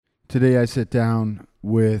Today I sit down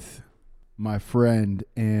with my friend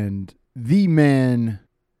and the man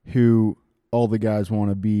who all the guys want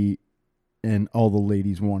to be and all the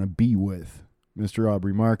ladies want to be with, Mr.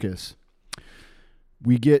 Aubrey Marcus.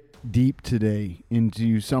 We get deep today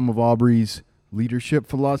into some of Aubrey's leadership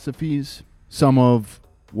philosophies, some of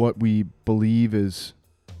what we believe is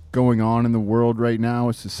going on in the world right now,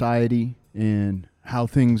 a society, and how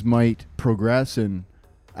things might progress and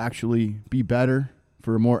actually be better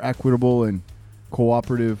for a more equitable and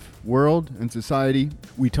cooperative world and society.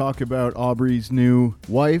 We talk about Aubrey's new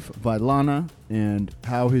wife, Vailana, and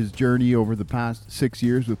how his journey over the past 6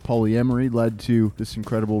 years with polyamory led to this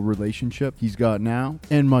incredible relationship he's got now,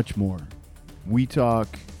 and much more. We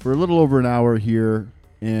talk for a little over an hour here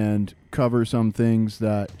and cover some things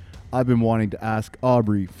that I've been wanting to ask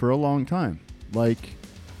Aubrey for a long time. Like,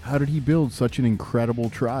 how did he build such an incredible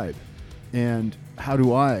tribe? And how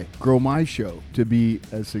do I grow my show to be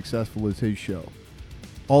as successful as his show?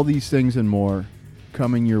 All these things and more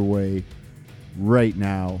coming your way right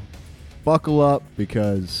now. Buckle up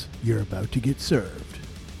because you're about to get served.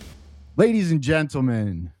 Ladies and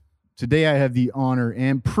gentlemen, today I have the honor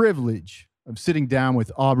and privilege of sitting down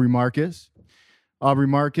with Aubrey Marcus. Aubrey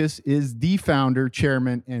Marcus is the founder,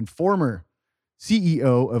 chairman, and former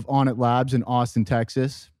CEO of Onnit Labs in Austin,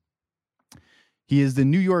 Texas. He is the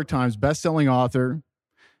New York Times bestselling author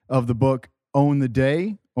of the book Own the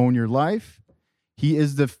Day, Own Your Life. He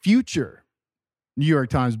is the future New York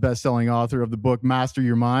Times bestselling author of the book Master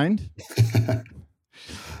Your Mind.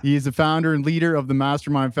 He is the founder and leader of the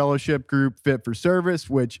Mastermind Fellowship group Fit for Service,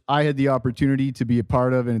 which I had the opportunity to be a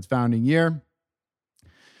part of in its founding year.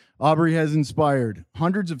 Aubrey has inspired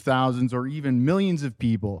hundreds of thousands or even millions of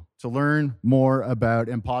people to learn more about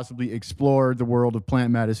and possibly explore the world of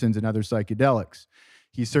plant medicines and other psychedelics.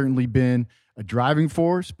 He's certainly been a driving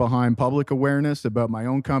force behind public awareness about my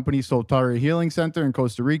own company, Soltaria Healing Center in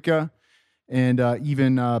Costa Rica, and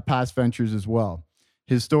even past ventures as well.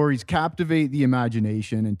 His stories captivate the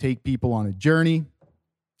imagination and take people on a journey.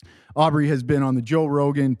 Aubrey has been on the Joe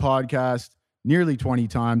Rogan podcast nearly 20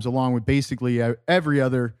 times, along with basically every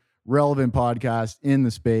other relevant podcast in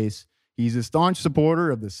the space. He's a staunch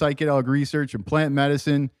supporter of the psychedelic research and plant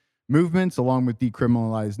medicine movements, along with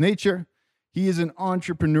decriminalized nature. He is an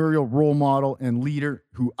entrepreneurial role model and leader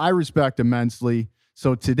who I respect immensely.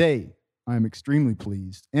 So today, I'm extremely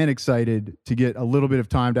pleased and excited to get a little bit of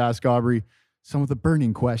time to ask Aubrey some of the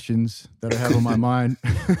burning questions that I have on my mind.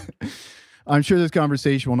 I'm sure this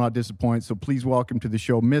conversation will not disappoint. So please welcome to the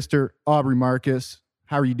show, Mr. Aubrey Marcus.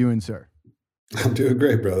 How are you doing, sir? I'm doing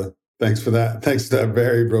great, brother. Thanks for that. Thanks for that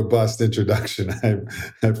very robust introduction. I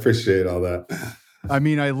appreciate all that. I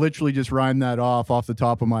mean, I literally just rhymed that off the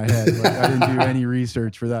top of my head. Like, I didn't do any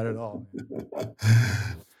research for that at all.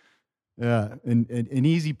 Yeah, an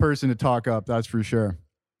easy person to talk up, that's for sure.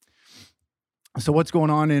 So what's going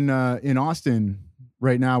on in Austin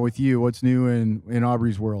right now with you? What's new in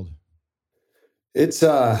Aubrey's world? It's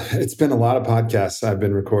been a lot of podcasts I've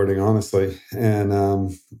been recording, honestly,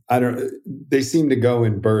 and they seem to go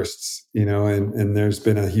in bursts, and there's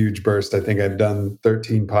been a huge burst. I think I've done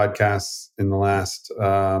 13 podcasts in the last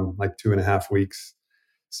like 2.5 weeks.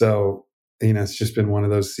 So, it's just been one of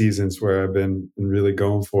those seasons where I've been really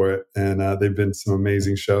going for it, and they've been some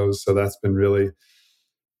amazing shows. So that's been really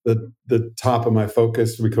the top of my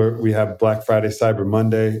focus. We have Black Friday, Cyber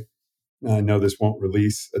Monday. I know this won't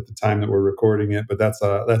release at the time that we're recording it, but that's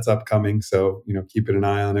upcoming. So, keeping an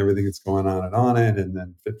eye on everything that's going on it, and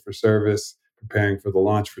then Fit for Service, preparing for the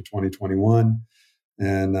launch for 2021,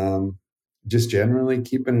 and just generally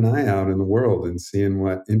keeping an eye out in the world and seeing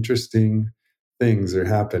what interesting things are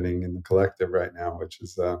happening in the collective right now, which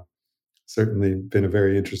has certainly been a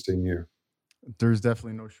very interesting year. There's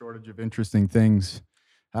definitely no shortage of interesting things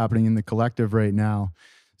happening in the collective right now.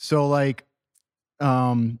 So,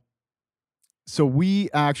 So we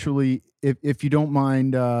actually, if you don't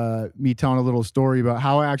mind me telling a little story about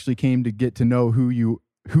how I actually came to get to know who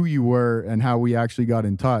you were and how we actually got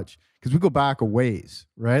in touch, because we go back a ways,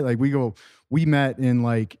 right? Like we met in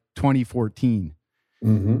like 2014.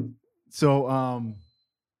 Mm-hmm. So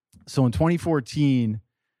in 2014,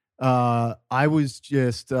 I was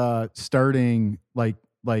just starting like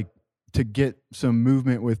to get some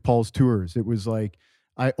movement with Pulse Tours. It was like,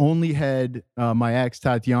 I only had my ex,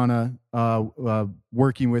 Tatiana,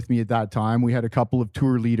 working with me at that time. We had a couple of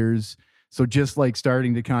tour leaders. So just like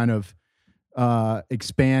starting to kind of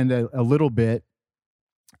expand a little bit.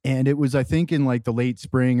 And it was, I think, in like the late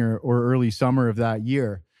spring or early summer of that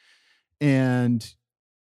year. And,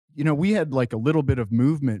 we had like a little bit of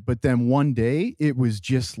movement. But then one day it was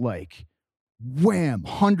just like wham,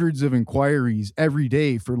 hundreds of inquiries every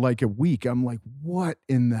day for like a week. I'm like, what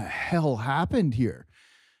in the hell happened here?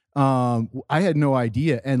 I had no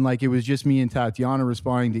idea. And like, it was just me and Tatiana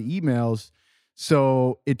responding to emails.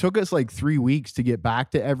 So it took us like 3 weeks to get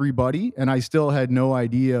back to everybody. And I still had no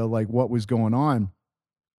idea like what was going on.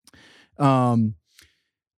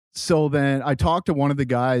 So then I talked to one of the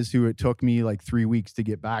guys who it took me like 3 weeks to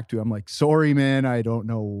get back to. I'm like, sorry, man, I don't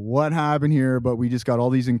know what happened here, but we just got all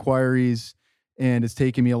these inquiries and it's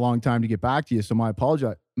taken me a long time to get back to you. So my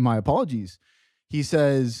apologies. He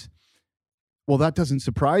says, well, that doesn't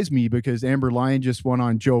surprise me because Amber Lyon just went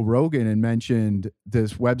on Joe Rogan and mentioned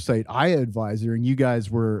this website, iAdvisor, and you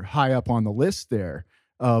guys were high up on the list there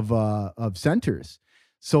of centers.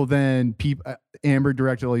 So then Amber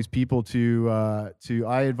directed all these people to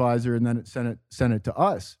iAdvisor, and then it sent it to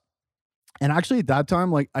us. And actually at that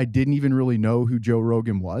time, like I didn't even really know who Joe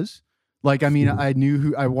Rogan was. Like, I mean, I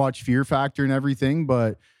knew I watched Fear Factor and everything,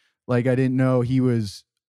 but like I didn't know he was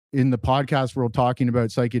in the podcast world talking about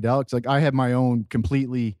psychedelics. Like I had my own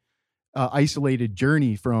completely isolated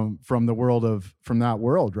journey from that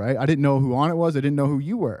world, right? I didn't know who on it was. I didn't know who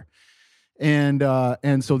you were. And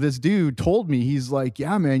so this dude told me, he's like,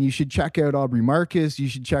 yeah, man, you should check out Aubrey Marcus. You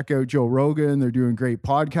should check out Joe Rogan. They're doing great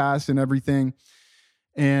podcasts and everything.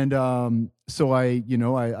 And so I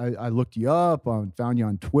looked you up, found you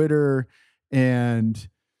on Twitter. And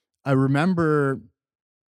I remember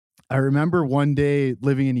one day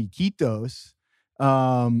living in Iquitos,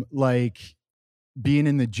 like being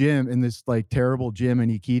in the gym, in this like terrible gym in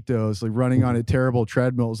Iquitos, like running on a terrible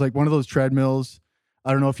treadmill. It was like one of those treadmills.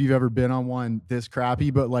 I don't know if you've ever been on one this crappy,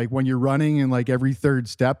 but like when you're running and like every third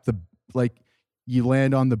step, you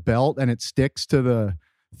land on the belt and it sticks to the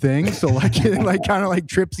thing. So like it like kind of like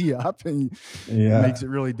trips you up and makes it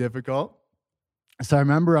really difficult. So I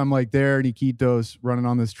remember I'm like there in Iquitos running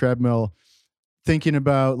on this treadmill, thinking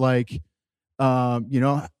about like, how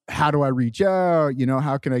do I reach out?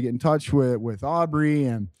 How can I get in touch with Aubrey?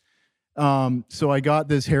 And so I got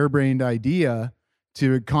this harebrained idea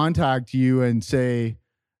to contact you and say,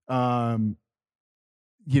 why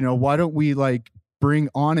don't we like bring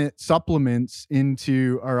Onnit supplements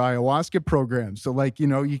into our ayahuasca program? So like,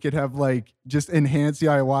 you could have like just enhance the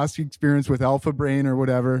ayahuasca experience with Alpha Brain or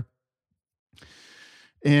whatever.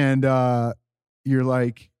 And you're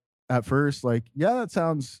like, at first, like, yeah, that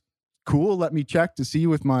sounds cool. Let me check to see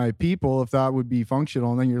with my people if that would be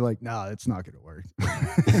functional. And then you're like, no, it's not going to work.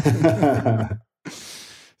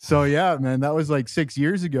 So yeah, man, that was like 6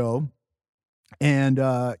 years ago. And,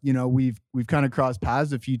 we've kind of crossed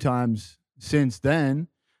paths a few times since then.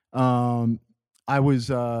 I was,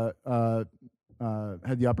 had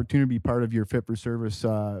the opportunity to be part of your Fit for Service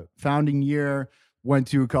founding year, went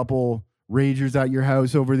to a couple ragers at your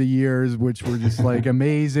house over the years, which were just like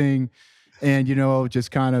amazing. And, just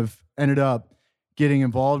kind of ended up getting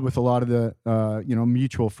involved with a lot of the,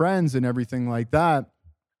 mutual friends and everything like that.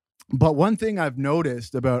 But one thing I've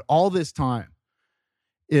noticed about all this time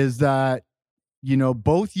is that,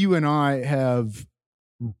 both you and I have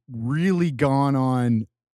really gone on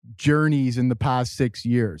journeys in the past 6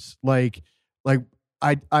 years. Like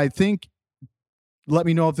I think, let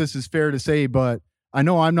me know if this is fair to say, but I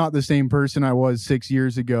know I'm not the same person I was 6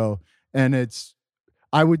 years ago. And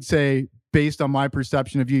I would say, based on my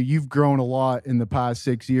perception of you, you've grown a lot in the past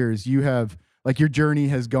 6 years. You have, like, your journey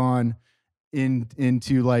has gone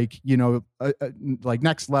into like, like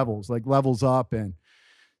next levels, like levels up. And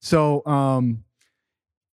so,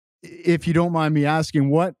 if you don't mind me asking,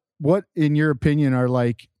 what in your opinion are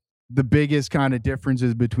like the biggest kind of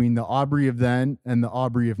differences between the Aubrey of then and the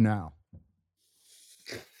Aubrey of now?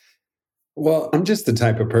 Well, I'm just the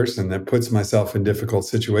type of person that puts myself in difficult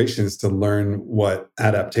situations to learn what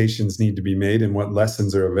adaptations need to be made and what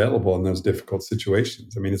lessons are available in those difficult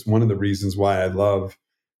situations. I mean, it's one of the reasons why I love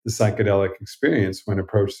the psychedelic experience when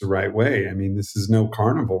approached the right way. I mean, this is no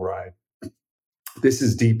carnival ride. This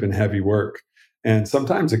is deep and heavy work. And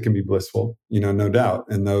sometimes it can be blissful, no doubt.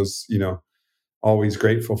 And those, always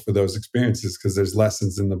grateful for those experiences because there's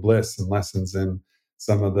lessons in the bliss and lessons in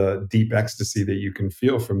some of the deep ecstasy that you can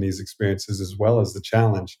feel from these experiences, as well as the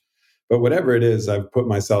challenge. But whatever it is, I've put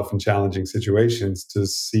myself in challenging situations to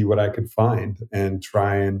see what I could find and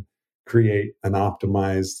try and create an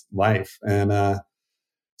optimized life. And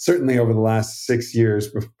certainly over the last 6 years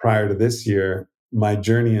prior to this year, my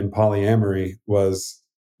journey in polyamory was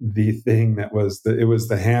the thing that it was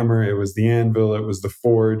the hammer, it was the anvil, it was the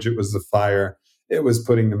forge, it was the fire. It was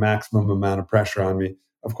putting the maximum amount of pressure on me.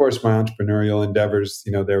 Of course, my entrepreneurial endeavors,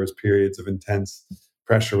 there was periods of intense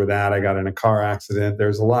pressure with that. I got in a car accident.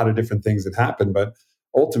 There's a lot of different things that happened, but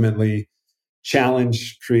ultimately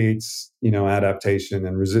challenge creates, adaptation,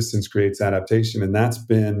 and resistance creates adaptation. And that's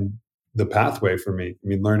been the pathway for me. I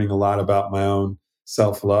mean, learning a lot about my own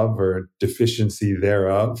self-love or deficiency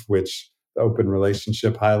thereof, which the open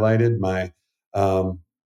relationship highlighted, my,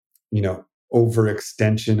 you know,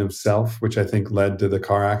 overextension of self, which I think led to the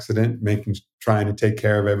car accident, trying to take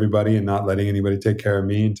care of everybody and not letting anybody take care of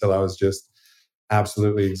me until I was just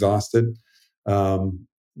absolutely exhausted.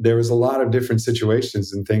 There was a lot of different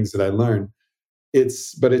situations and things that I learned.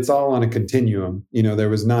 But it's all on a continuum. There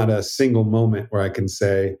was not a single moment where I can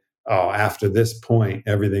say, oh, after this point,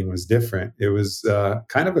 everything was different. It was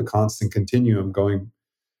kind of a constant continuum going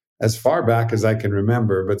as far back as I can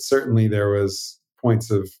remember, but certainly there was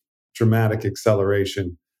points of dramatic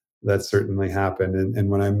acceleration that certainly happened. And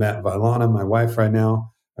when I met Vailana, my wife right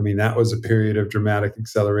now, I mean, that was a period of dramatic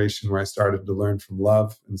acceleration where I started to learn from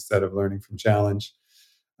love instead of learning from challenge.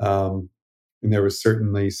 And there was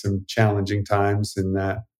certainly some challenging times in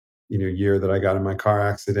that, year that I got in my car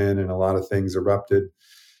accident, and a lot of things erupted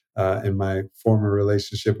in my former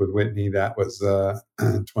relationship with Whitney. That was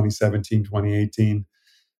 2017, 2018.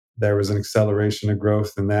 There was an acceleration of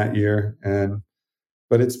growth in that year.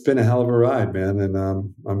 But it's been a hell of a ride, man. And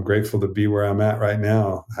I'm grateful to be where I'm at right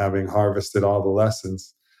now, having harvested all the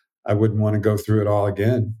lessons. I wouldn't want to go through it all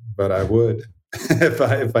again, but I would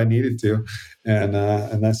if I needed to. And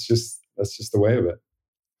that's just the way of it.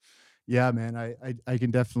 Yeah, man, I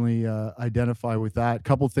can definitely identify with that.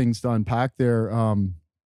 Couple things to unpack there.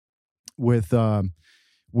 With your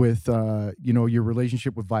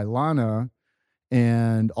relationship with Vailana,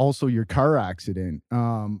 and also your car accident.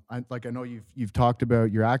 I know you've talked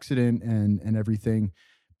about your accident and everything,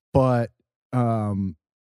 but I've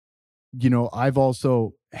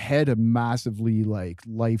also had a massively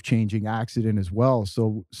life-changing accident as well.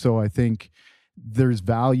 So I think there's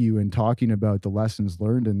value in talking about the lessons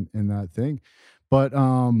learned in that thing. But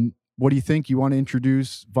what do you think? You want to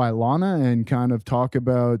introduce Vailana and kind of talk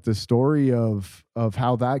about the story of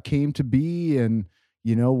how that came to be, and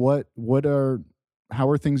how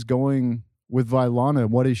are things going with Vailana?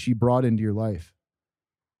 What has she brought into your life?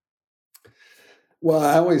 Well,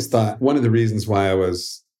 I always thought one of the reasons why I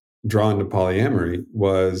was drawn to polyamory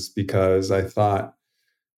was because I thought,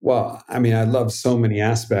 well, I mean, I love so many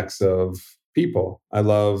aspects of people. I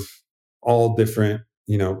love all different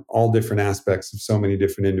aspects of so many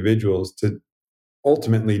different individuals. To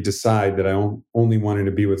ultimately decide that I only wanted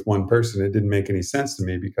to be with one person, it didn't make any sense to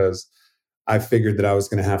me, because I figured that I was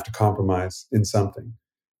going to have to compromise in something.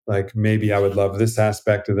 Like, maybe I would love this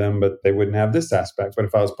aspect of them, but they wouldn't have this aspect. But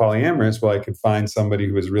if I was polyamorous, well, I could find somebody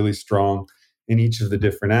who was really strong in each of the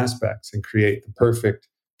different aspects and create the perfect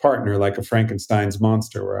partner, like a Frankenstein's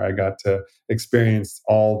monster, where I got to experience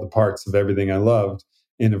all the parts of everything I loved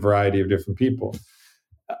in a variety of different people.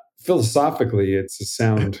 Philosophically, it's a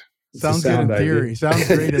sound. Sounds good in theory. Sounds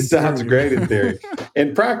great in theory. Sounds great in theory.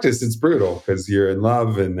 In practice, it's brutal, because you're in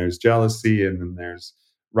love, and there's jealousy, and then there's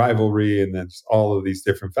rivalry, and there's all of these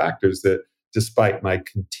different factors that, despite my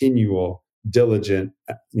continual, diligent,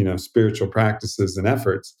 spiritual practices and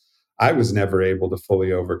efforts, I was never able to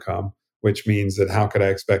fully overcome. Which means that how could I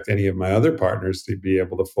expect any of my other partners to be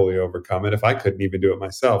able to fully overcome it if I couldn't even do it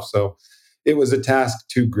myself? So it was a task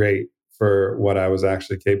too great for what I was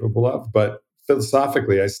actually capable of. But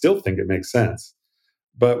philosophically, I still think it makes sense.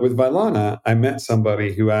 But with Vailana, I met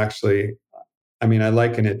somebody who actually, I mean, I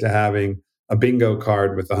liken it to having a bingo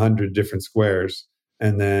card with 100 different squares,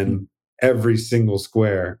 and then every single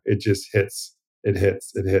square, it just hits, it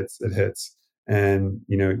hits, it hits, it hits. And,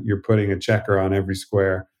 you're putting a checker on every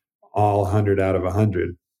square, all 100 out of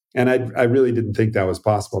 100. And I really didn't think that was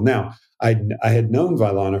possible. Now, I had known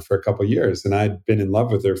Vailana for a couple of years, and I'd been in love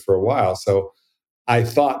with her for a while. So I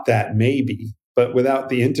thought that maybe, but without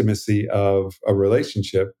the intimacy of a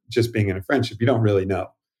relationship, just being in a friendship, you don't really know.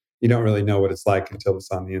 You don't really know what it's like until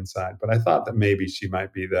it's on the inside. But I thought that maybe she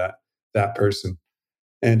might be that person.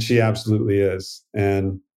 And she absolutely is.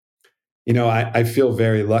 And, I feel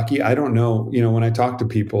very lucky. I don't know, when I talk to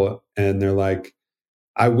people and they're like,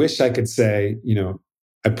 I wish I could say,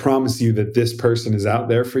 I promise you that this person is out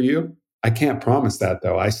there for you. I can't promise that,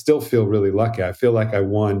 though. I still feel really lucky. I feel like I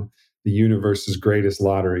won the universe's greatest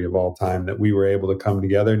lottery of all time, that we were able to come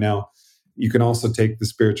together. Now, you can also take the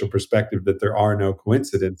spiritual perspective that there are no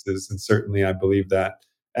coincidences. And certainly I believe that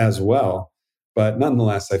as well. But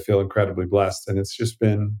nonetheless, I feel incredibly blessed. And it's just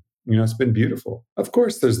been, it's been beautiful. Of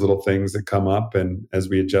course, there's little things that come up, and as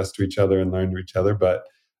we adjust to each other and learn to each other. But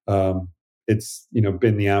it's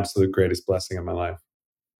been the absolute greatest blessing of my life.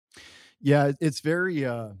 Yeah, it's very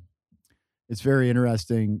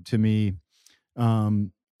interesting to me,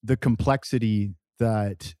 the complexity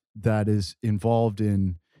that that is involved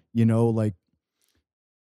in, you know, like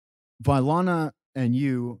Vailana and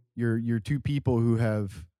you're two people who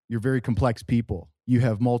have, you're very complex people. You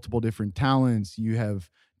have multiple different talents. You have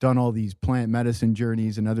done all these plant medicine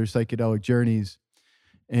journeys and other psychedelic journeys,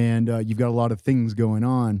 and you've got a lot of things going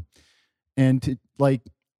on. And like,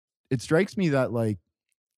 it strikes me that like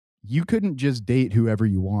you couldn't just date whoever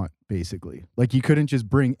you want, basically. Like you couldn't just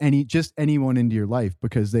bring anyone into your life,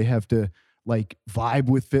 because they have to like vibe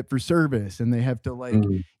with Fit for Service, and they have to like,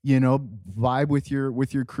 Mm. you know, vibe with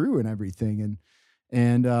your crew and everything.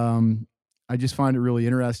 And I just find it really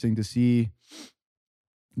interesting to see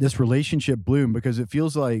this relationship bloom, because it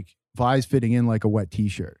feels like Vi's fitting in like a wet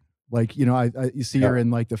t-shirt. Like, you know, you see her Yeah. in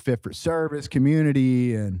like the Fit for Service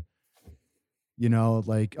community, and you know,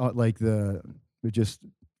 like it just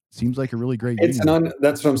seems like a really great union.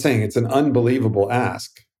 That's what I'm saying. It's an unbelievable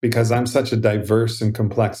ask because I'm such a diverse and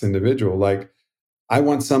complex individual. Like I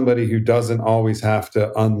want somebody who doesn't always have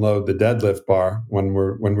to unload the deadlift bar when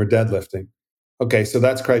we're deadlifting. Okay, so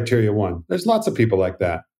that's criteria one. There's lots of people like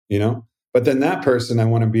that, you know? But then that person, I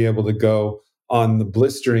want to be able to go on the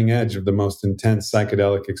blistering edge of the most intense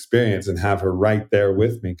psychedelic experience and have her right there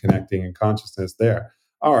with me, connecting in consciousness there.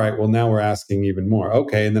 All right, well, now we're asking even more.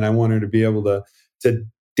 Okay, and then I want her to be able to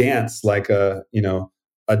dance like a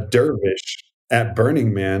dervish at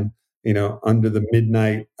Burning Man, you know, under the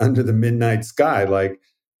midnight sky. Like,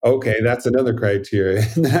 okay, that's another criteria.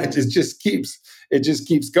 And that just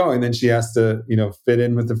keeps going. Then she has to, you know, fit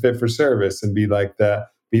in with the Fit for Service and be like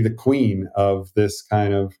be the queen of this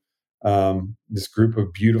kind of this group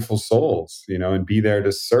of beautiful souls, you know, and be there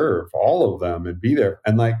to serve all of them and be there.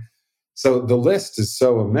 And like, so the list is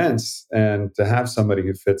so immense, and to have somebody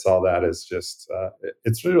who fits all that is just,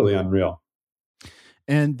 it's really unreal.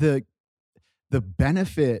 And the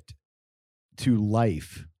benefit to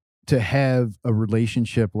life to have a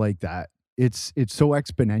relationship like that, it's so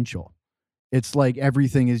exponential. It's like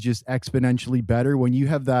everything is just exponentially better when you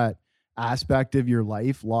have that aspect of your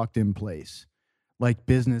life locked in place. Like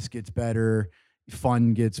business gets better,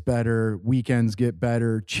 fun gets better, weekends get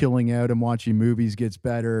better, chilling out and watching movies gets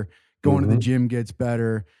better, going to the Hmm. gym gets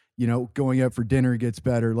better, you know, going out for dinner gets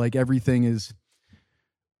better. Like everything is,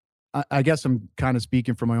 I guess I'm kind of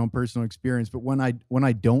speaking from my own personal experience, but when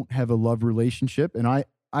I don't have a love relationship, and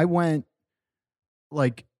I went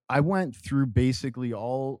I went through basically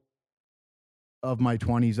all of my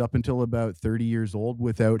 20s up until about 30 years old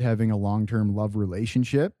without having a long-term love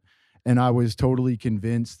relationship, and I was totally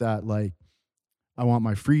convinced that like I want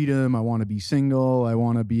my freedom, I want to be single, I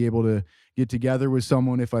want to be able to get together with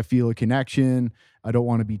someone if I feel a connection, I don't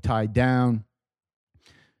want to be tied down.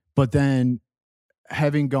 But then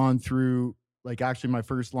having gone through, like, actually my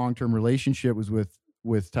first long-term relationship was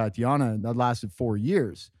with Tatiana, and that lasted 4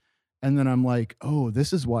 years. And then I'm like, "Oh,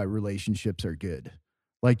 this is why relationships are good."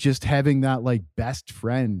 Like just having that like best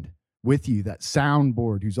friend with you, that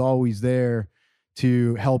soundboard who's always there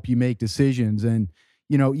to help you make decisions, and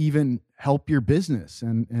you know, even help your business,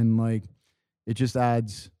 and like it just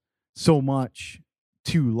adds so much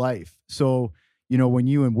to life. So, you know, when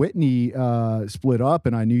you and Whitney split up,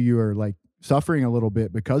 and I knew you were like suffering a little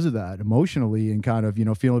bit because of that emotionally, and kind of, you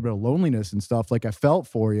know, feeling a bit of loneliness and stuff, like I felt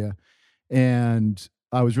for you. And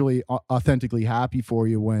I was really authentically happy for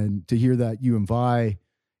you when to hear that you and Vi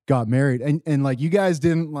got married, and like you guys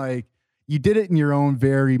didn't like, you did it in your own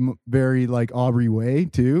very like Aubrey way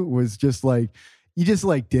too. It was just like you just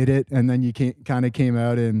like did it, and then you kind of came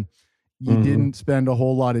out, and you Hmm. didn't spend a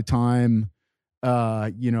whole lot of time,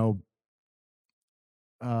 you know,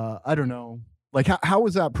 I don't know. Like how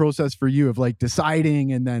was that process for you of like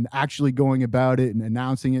deciding and then actually going about it and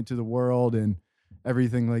announcing it to the world and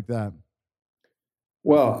everything like that?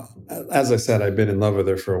 Well, as I said, I've been in love with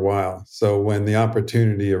her for a while. So when the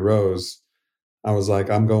opportunity arose, I was like,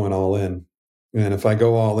 I'm going all in. And if I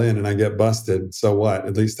go all in and I get busted, so what?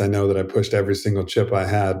 At least I know that I pushed every single chip I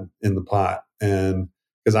had in the pot. And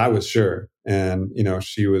because I was sure. And, you know,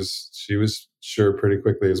 she was sure pretty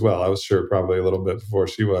quickly as well. I was sure probably a little bit before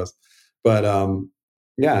she was. But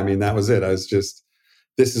yeah, I mean, that was it. I was just,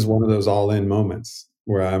 this is one of those all in moments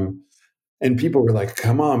where and people were like,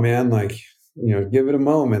 come on, man, like, you know, give it a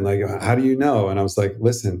moment. Like, how do you know? And I was like,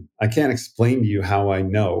 listen, I can't explain to you how I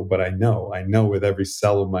know, but I know with every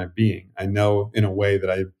cell of my being. I know in a way that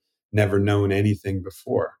I've never known anything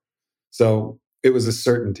before. So it was a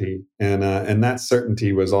certainty. And that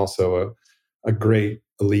certainty was also a great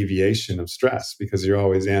alleviation of stress, because you're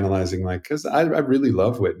always analyzing, like, because I really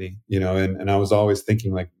love Whitney, you know, and I was always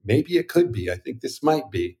thinking like, maybe it could be, I think this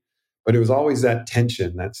might be, but it was always that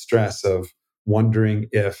tension, that stress of wondering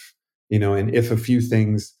if, you know, and if a few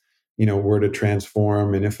things, were to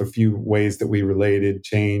transform, and if a few ways that we related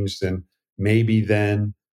changed, and maybe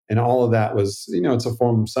then, and all of that was, it's a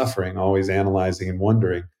form of suffering, always analyzing and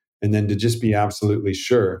wondering. And then to just be absolutely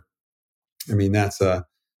sure, I mean, that's a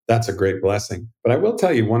great blessing. But I will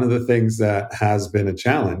tell you, one of the things that has been a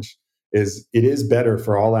challenge is it is better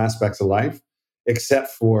for all aspects of life, except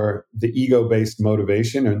for the ego-based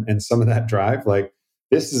motivation and some of that drive. Like,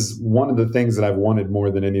 this is one of the things that I've wanted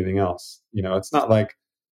more than anything else. It's not like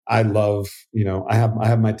I love, I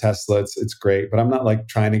have my Tesla. It's great, but I'm not like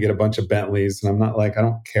trying to get a bunch of Bentleys, and I'm not like, I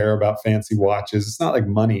don't care about fancy watches. It's not like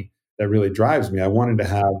money that really drives me. I wanted to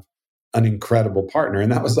have an incredible partner,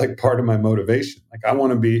 and that was like part of my motivation. Like, I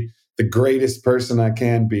want to be the greatest person I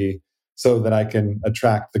can be so that I can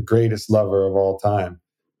attract the greatest lover of all time.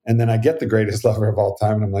 And then I get the greatest lover of all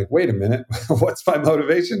time, and I'm like, wait a minute, what's my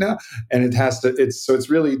motivation now? And it's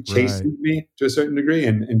really chastened me to a certain degree,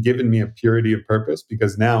 and given me a purity of purpose,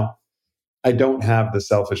 because now I don't have the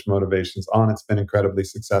selfish motivations. It's been incredibly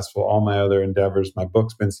successful. All my other endeavors, my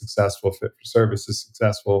book's been successful, Fit for Service is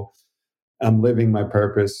successful. I'm living my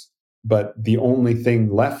purpose. But the only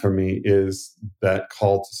thing left for me is that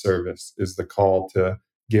call to service, is the call to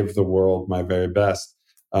give the world my very best.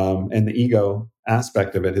 And the ego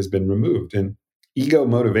aspect of it has been removed. And ego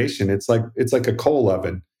motivation, it's like a coal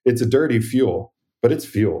oven. It's a dirty fuel, but it's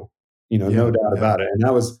fuel, no doubt about it. And I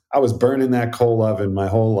was burning that coal oven my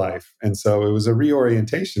whole life. And so it was a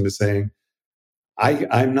reorientation to saying,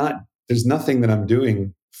 there's nothing that I'm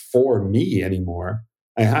doing for me anymore.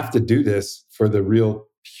 I have to do this for the real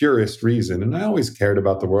purest reason. And I always cared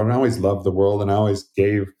about the world, and I always loved the world, and I always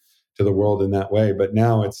gave to the world in that way. But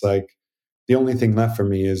now it's like the only thing left for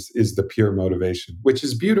me is the pure motivation, which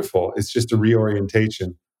is beautiful. It's just a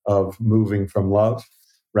reorientation of moving from love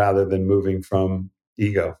rather than moving from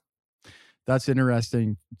ego. That's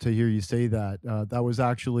interesting to hear you say that. That was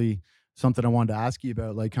actually something I wanted to ask you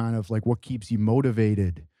about, like kind of like what keeps you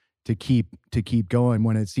motivated to keep going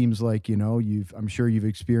when it seems like, I'm sure you've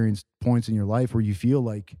experienced points in your life where you feel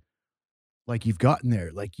like you've gotten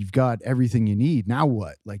there, like you've got everything you need. Now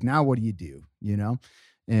what? Like, now what do you do?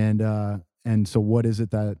 And so what is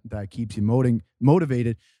it that keeps you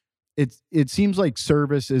motivated? It seems like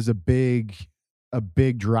service is a big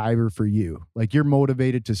driver for you. Like, you're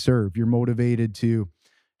motivated to serve. You're motivated to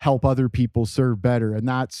help other people serve better. And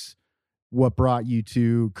that's what brought you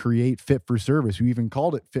to create Fit for Service. We even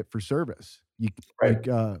called it Fit for Service. Right. Like,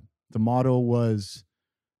 the motto was,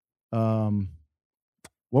 what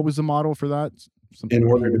was the motto for that? In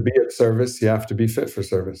order to be of service, you have to be fit for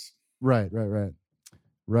service. Right.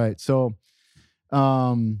 So,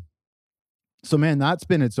 man, that's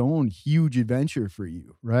been its own huge adventure for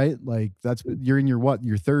you, right? Like, you're in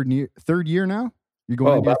your third year now? You're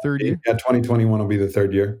going into your third year? Yeah, 2021 will be the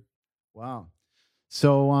third year. Wow.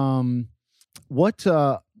 So,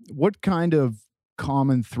 what kind of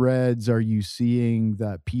common threads are you seeing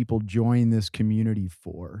that people join this community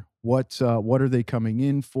for? What are they coming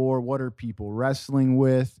in for? What are people wrestling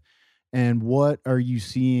with? And what are you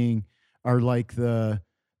seeing are like the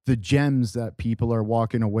gems that people are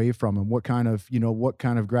walking away from? And what kind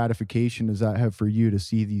of gratification does that have for you to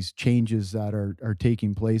see these changes that are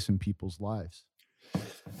taking place in people's lives?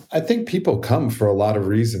 I think people come for a lot of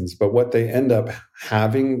reasons, but what they end up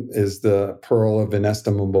having is the pearl of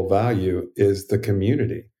inestimable value is the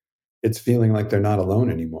community. It's feeling like they're not alone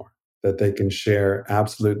anymore, that they can share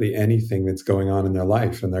absolutely anything that's going on in their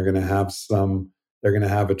life. And they're going to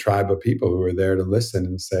have a tribe of people who are there to listen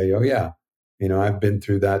and say, oh yeah, I've been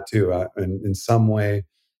through that too. And in some way,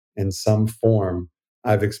 in some form,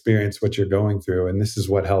 I've experienced what you're going through, and this is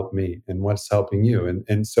what helped me and what's helping you.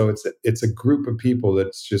 And so it's a group of people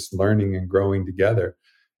that's just learning and growing together.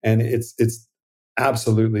 And it's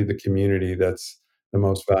absolutely the community that's the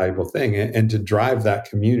most valuable thing. And to drive that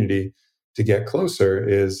community to get closer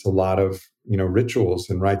is a lot of, rituals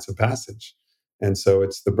and rites of passage. And so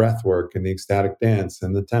it's the breath work and the ecstatic dance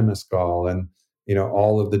and the Temescal and,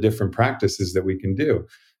 all of the different practices that we can do.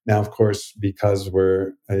 Now, of course, because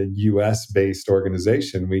we're a US-based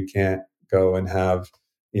organization, we can't go and have,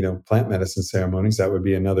 plant medicine ceremonies. That would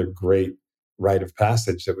be another great rite of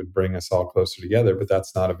passage that would bring us all closer together, but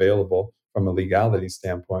that's not available from a legality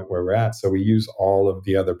standpoint where we're at. So we use all of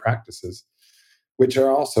the other practices, which are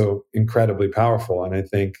also incredibly powerful. And I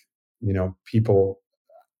think, people,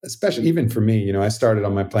 especially even for me, I started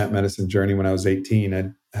on my plant medicine journey when I was 18.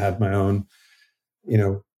 I had my own,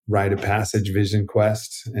 rite of passage vision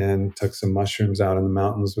quest and took some mushrooms out in the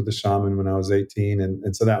mountains with a shaman when I was 18.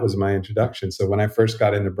 And so that was my introduction. So when I first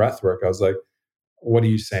got into breath work, I was like, what are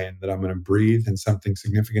you saying? That I'm going to breathe and something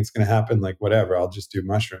significant's going to happen? Like, whatever, I'll just do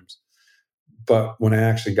mushrooms. But when I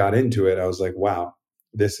actually got into it, I was like, wow,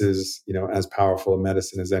 this is, as powerful a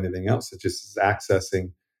medicine as anything else. It just is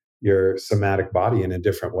accessing your somatic body in a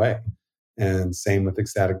different way. And same with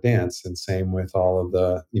ecstatic dance, and same with all of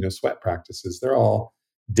the, sweat practices. They're all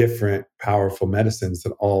different, powerful medicines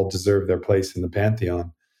that all deserve their place in the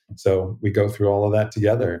pantheon. So we go through all of that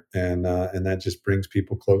together, and that just brings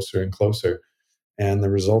people closer and closer. And the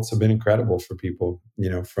results have been incredible for people,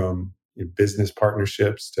 from business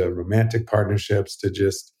partnerships to romantic partnerships to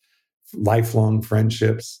just lifelong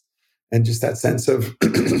friendships, and just that sense of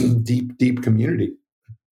deep community.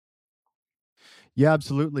 Yeah,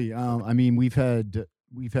 absolutely. I mean, we've had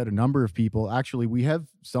a number of people. Actually, we have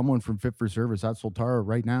someone from Fit for Service at Soltara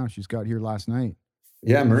right now. She's got here last night.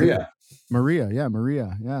 Yeah, Maria. Maria.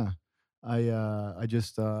 Yeah. I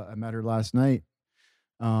just I met her last night.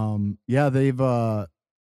 Yeah, they've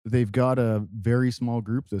got a very small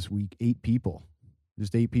group this week, 8 people.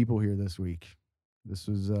 Just 8 people here this week. This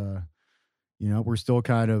was we're still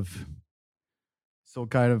kind of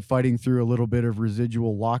fighting through a little bit of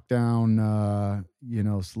residual lockdown,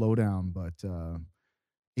 slowdown, but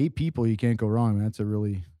 8 people, you can't go wrong, man. It's a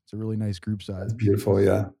really nice group size. That's beautiful,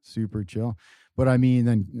 yeah. Super chill. But I mean,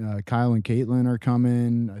 then Kyle and Caitlin are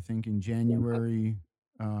coming, I think, in January.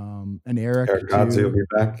 And Eric Godze will be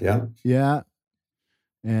back, yeah. Yeah.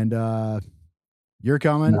 And you're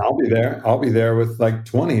coming? And I'll be there. I'll be there with like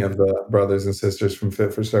 20 of the brothers and sisters from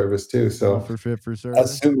Fit for Service too. So for Fit for Service.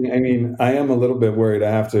 Assuming, I am a little bit worried.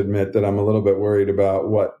 I have to admit that I'm a little bit worried about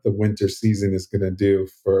what the winter season is going to do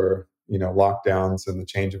for, lockdowns and the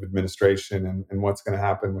change of administration and what's going to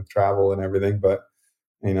happen with travel and everything. But,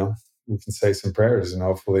 we can say some prayers and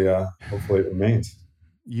hopefully it remains.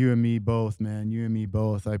 You and me both, man. You and me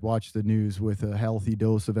both. I watch the news with a healthy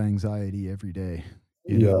dose of anxiety every day.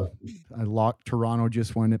 Toronto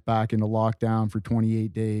just went back into lockdown for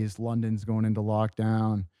 28 days. London's going into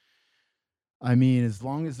lockdown. I mean, as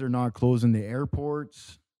long as they're not closing the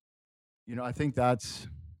airports, I think that's,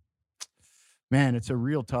 man, it's a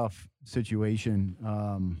real tough situation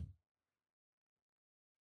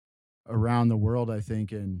around the world, I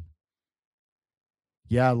think. And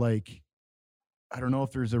yeah, like, I don't know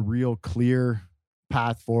if there's a real clear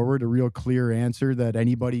path forward, a real clear answer that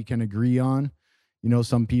anybody can agree on.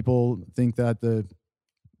 Some people think that the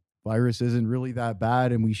virus isn't really that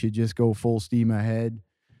bad and we should just go full steam ahead.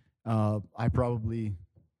 I probably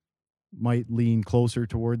might lean closer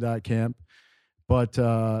toward that camp, but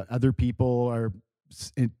other people are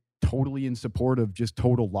totally in support of just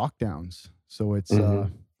total lockdowns. So it's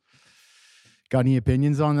got any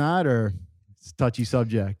opinions on that, or it's a touchy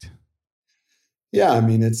subject? Yeah, I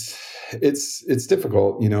mean, it's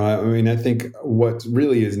difficult. I think what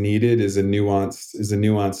really is needed is a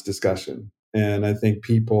nuanced discussion. And I think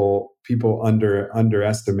people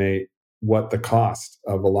underestimate what the cost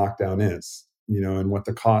of a lockdown is, and what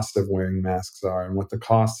the cost of wearing masks are and what the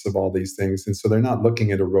costs of all these things. And so they're not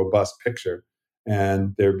looking at a robust picture,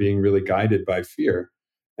 and they're being really guided by fear.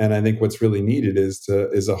 And I think what's really needed is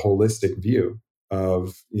a holistic view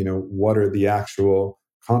of, what are the actual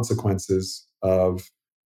consequences of,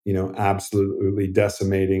 absolutely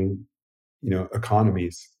decimating,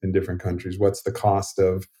 economies in different countries. What's the cost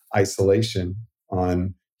of isolation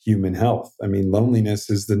on human health? I mean, loneliness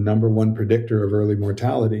is the number one predictor of early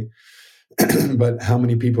mortality. But how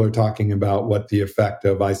many people are talking about what the effect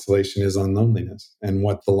of isolation is on loneliness and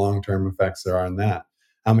what the long-term effects there are on that?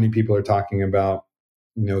 How many people are talking about,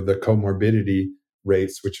 the comorbidity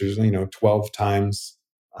rates, which is, 12 times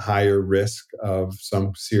higher risk of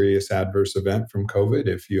some serious adverse event from COVID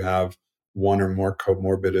if you have one or more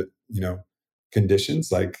comorbid,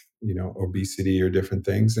 conditions like, obesity or different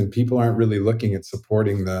things. And people aren't really looking at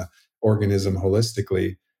supporting the organism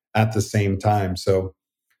holistically at the same time. So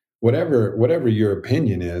whatever your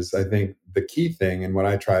opinion is, I think the key thing and what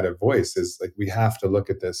I try to voice is like, we have to look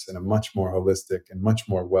at this in a much more holistic and much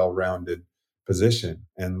more well-rounded position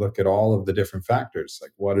and look at all of the different factors.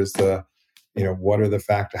 Like, what are the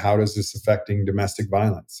factors? How is this affecting domestic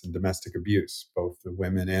violence and domestic abuse, both the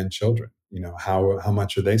women and children? How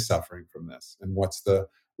much are they suffering from this? And what's the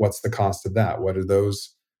cost of that? What do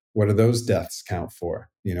those deaths count for?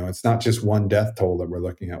 It's not just one death toll that we're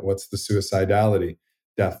looking at. What's the suicidality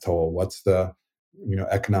death toll? What's the,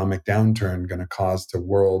 economic downturn going to cause to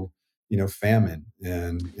world, famine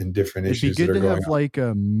and different issues that are going on? It'd be good to have like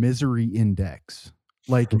a misery index.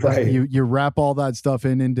 Like right. you wrap all that stuff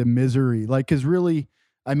into misery. Like, because really,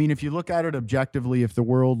 I mean, if you look at it objectively, if the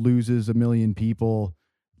world loses 1 million people,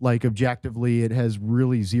 like objectively, it has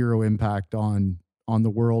really zero impact on the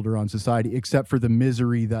world or on society, except for the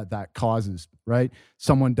misery that causes, right?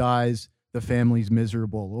 Someone dies, the family's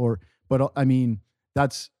miserable. But I mean,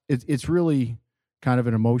 it's really kind of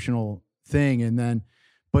an emotional thing. And then,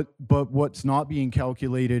 but what's not being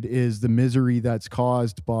calculated is the misery that's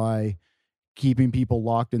caused by keeping people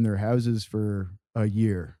locked in their houses for a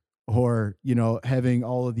year, or, having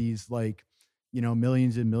all of these, like,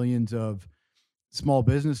 millions and millions of small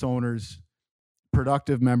business owners,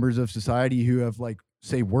 productive members of society, who have, like,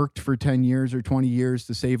 say, worked for 10 years or 20 years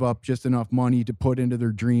to save up just enough money to put into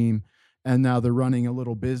their dream, and now they're running a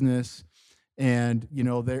little business, and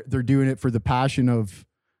they're doing it for the passion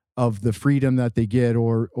of the freedom that they get,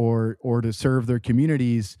 or to serve their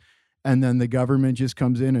communities, and then the government just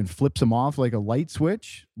comes in and flips them off like a light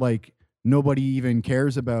switch. Like, nobody even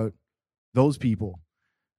cares about those people.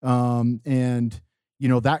 And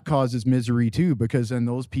that causes misery too, because then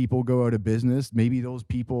those people go out of business. Maybe those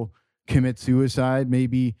people commit suicide.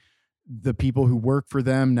 Maybe the people who work for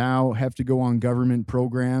them now have to go on government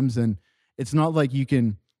programs. And it's not like you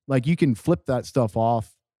can flip that stuff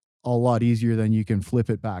off a lot easier than you can flip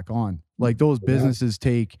it back on. Like, those businesses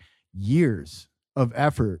take years of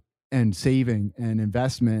effort and saving and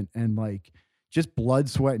investment, and, like, just blood,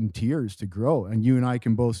 sweat, and tears to grow. And you and I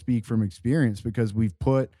can both speak from experience, because we've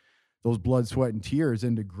put those blood, sweat, and tears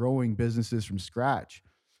into growing businesses from scratch.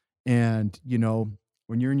 And,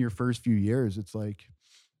 when you're in your first few years, it's like,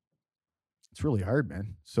 it's really hard,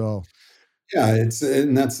 man. So, Yeah, that's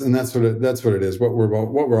what it is. What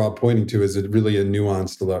we're all pointing to is really a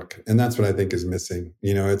nuanced look, and that's what I think is missing.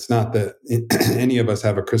 It's not that any of us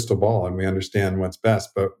have a crystal ball and we understand what's best,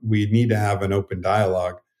 but we need to have an open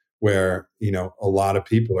dialogue where a lot of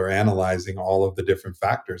people are analyzing all of the different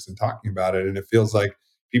factors and talking about it, and it feels like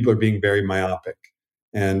people are being very myopic,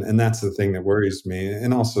 and that's the thing that worries me,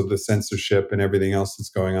 and also the censorship and everything else that's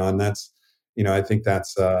going on. I think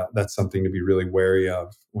that's something to be really wary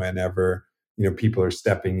of whenever people are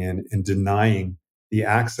stepping in and denying the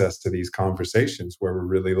access to these conversations, where we're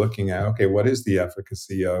really looking at, okay, what is the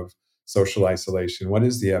efficacy of social isolation? What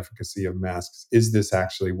is the efficacy of masks? Is this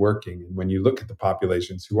actually working? And when you look at the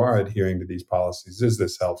populations who are adhering to these policies, is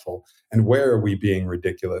this helpful? And where are we being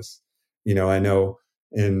ridiculous? I know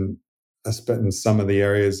in in some of the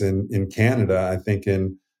areas in Canada, I think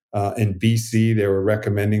in BC, they were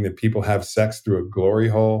recommending that people have sex through a glory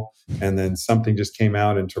hole. And then something just came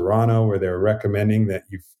out in Toronto where they were recommending that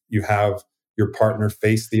you have your partner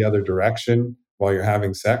face the other direction while you're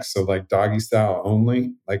having sex. So, like, doggy style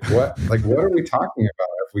only. Like, what? Like, what are we talking about?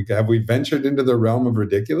 Have we ventured into the realm of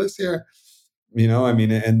ridiculous here? I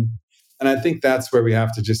mean, and I think that's where we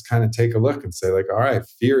have to just kind of take a look and say, like, all right,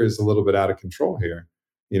 fear is a little bit out of control here.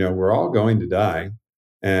 We're all going to die.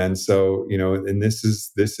 And so, and this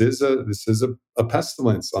is a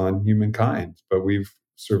pestilence on humankind, but we've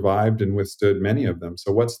survived and withstood many of them.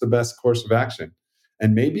 So what's the best course of action?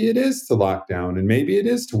 And maybe it is to lock down, and maybe it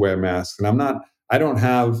is to wear masks. And I don't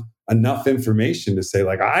have enough information to say,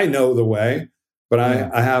 like, I know the way, but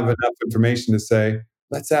I have enough information to say,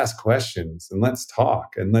 let's ask questions and let's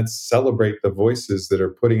talk and let's celebrate the voices that are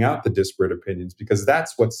putting out the disparate opinions, because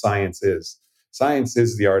that's what science is. Science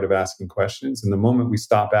is the art of asking questions. And the moment we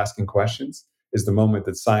stop asking questions is the moment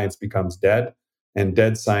that science becomes dead, and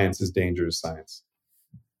dead science is dangerous science.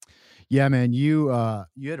 Yeah, man, you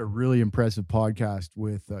had a really impressive podcast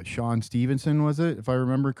with Sean Stevenson, was it? If I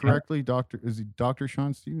remember correctly, is he Dr.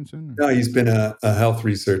 Sean Stevenson? No, he's been a health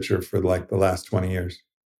researcher for like the last 20 years.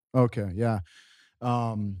 Okay, yeah.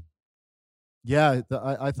 Um, yeah,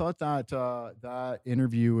 I thought that that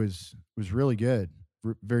interview was really good,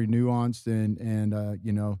 very nuanced,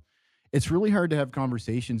 and it's really hard to have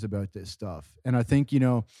conversations about this stuff. And I think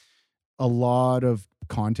a lot of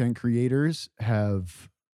content creators have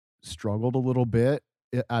struggled a little bit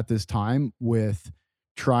at this time with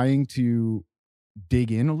trying to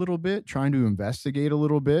dig in a little bit, trying to investigate a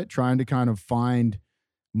little bit, trying to kind of find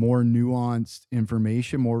more nuanced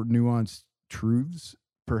information, more nuanced truths,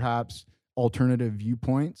 perhaps alternative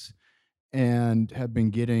viewpoints, and have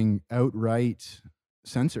been getting outright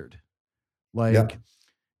censored. Yeah. Like,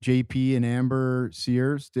 JP and Amber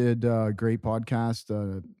Sears did a great podcast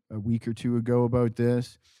a week or two ago about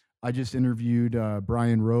this. I just interviewed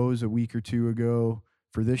Brian Rose a week or two ago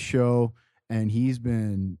for this show, and he's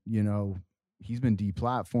been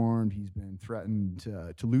deplatformed. He's been threatened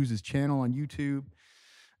to lose his channel on YouTube.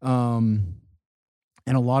 And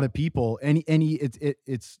a lot of people,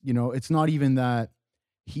 it's not even that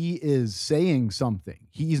he is saying something.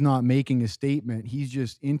 He's not making a statement. He's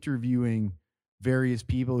just interviewing various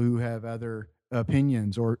people who have other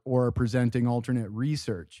opinions, or are presenting alternate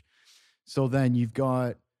research. So then you've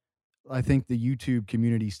got, I think the YouTube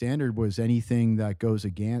community standard was anything that goes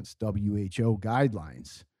against WHO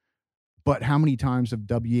guidelines But how many times have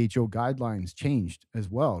WHO guidelines changed as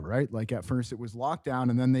well, right? Like at first it was lockdown,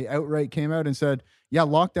 and then they outright came out and said, yeah,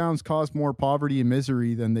 lockdowns cause more poverty and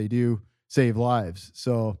misery than they do save lives.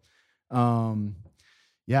 So, um,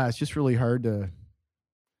 yeah, it's just really hard to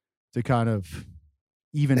kind of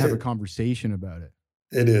even have a conversation about it.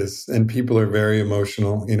 It is. And people are very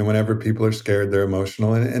emotional. Whenever people are scared, they're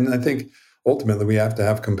emotional. And I think ultimately we have to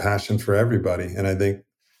have compassion for everybody. And I think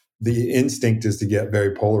the instinct is to get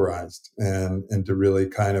very polarized and to really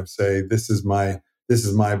kind of say, this is my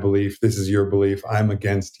belief, this is your belief, I'm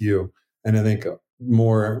against you. And I think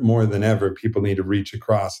more than ever, people need to reach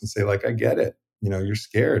across and say, like, I get it. You're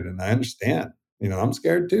scared and I understand. I'm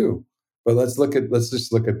scared too. But let's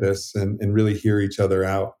just look at this and really hear each other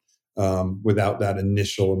out without that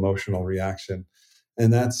initial emotional reaction.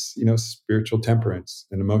 And that's, spiritual temperance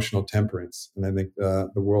and emotional temperance. And I think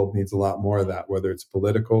the world needs a lot more of that, whether it's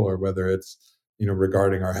political or whether it's,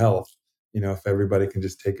 regarding our health. If everybody can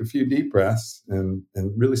just take a few deep breaths and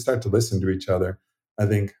really start to listen to each other, I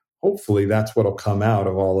think hopefully that's what'll come out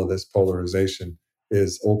of all of this polarization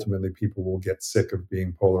is ultimately people will get sick of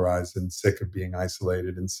being polarized and sick of being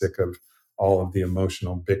isolated and sick of all of the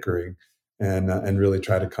emotional bickering and really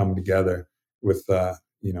try to come together with,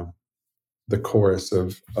 the chorus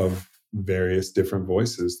of various different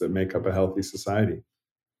voices that make up a healthy society.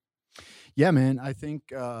 Yeah, man. I think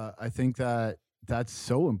that that's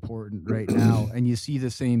so important right now, and you see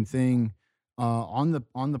the same thing on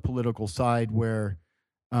the political side where,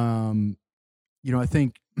 um, I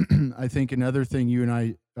think I think another thing you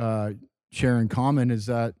and I share in common is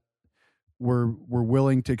that we're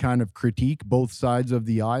willing to kind of critique both sides of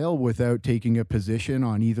the aisle without taking a position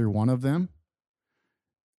on either one of them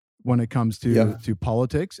when it comes to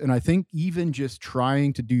politics. And I think even just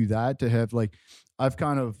trying to do that, to have like, I've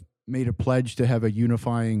kind of made a pledge to have a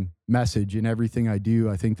unifying message in everything I do.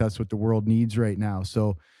 I think that's what the world needs right now.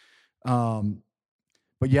 So,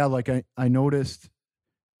 but yeah, like I noticed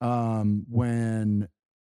when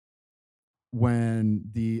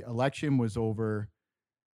the election was over,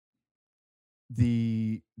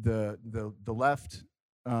 the left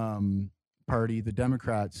party, the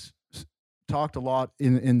Democrats, talked a lot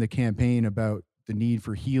in the campaign about the need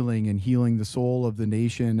for healing and healing the soul of the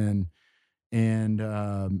nation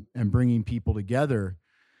and bringing people together.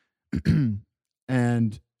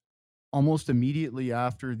 And almost immediately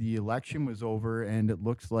after the election was over and it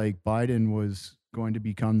looked like Biden was going to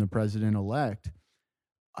become the president elect,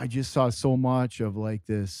 I just saw so much of like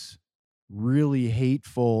this really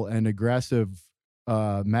hateful and aggressive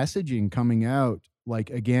messaging coming out, like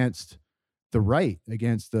against the right,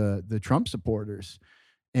 against the Trump supporters.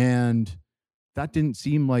 And that didn't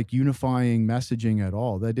seem like unifying messaging at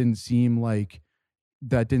all. That didn't seem like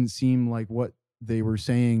what they were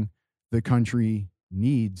saying the country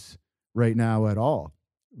needs right now at all,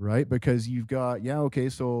 right? Because you've got, yeah, okay,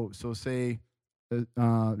 so say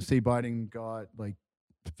Biden got like,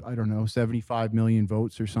 I don't know, 75 million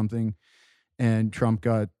votes or something, and Trump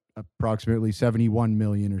got approximately 71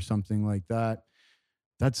 million or something like that.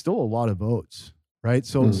 That's still a lot of votes, right?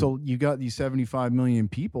 So you got these 75 million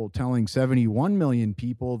people telling 71 million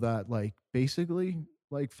people that, like, basically,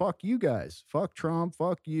 like, fuck you guys, fuck Trump,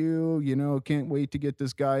 fuck you, can't wait to get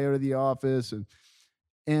this guy out of the office.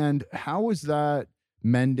 And how is that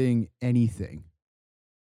mending anything?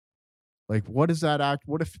 Like, what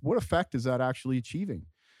effect is that actually achieving?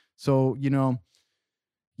 So,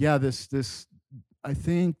 yeah, this I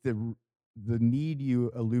think the need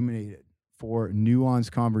you illuminated for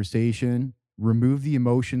nuanced conversation, remove the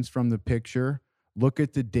emotions from the picture, look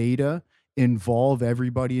at the data, involve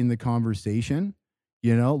everybody in the conversation,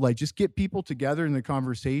 like just get people together in the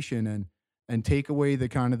conversation and take away the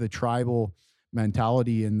kind of the tribal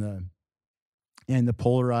mentality and the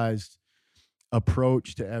polarized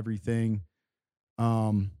approach to everything.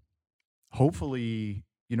 Hopefully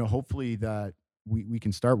that we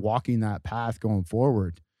can start walking that path going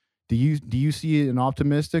forward. Do you see an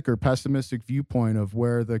optimistic or pessimistic viewpoint of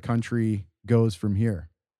where the country goes from here?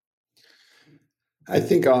 I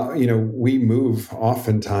think, we move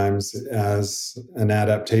oftentimes as an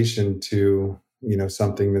adaptation to,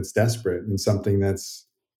 something that's desperate and something that's,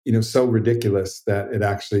 so ridiculous that it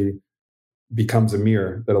actually becomes a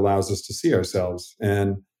mirror that allows us to see ourselves.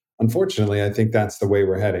 And unfortunately, I think that's the way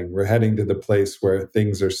we're heading. We're heading to the place where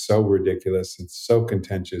things are so ridiculous and so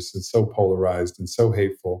contentious and so polarized and so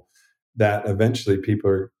hateful that eventually people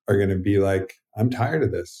are going to be like, I'm tired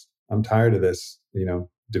of this. I'm tired of this,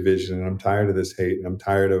 division, and I'm tired of this hate, and I'm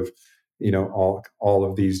tired of, all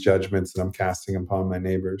of these judgments that I'm casting upon my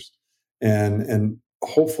neighbors. And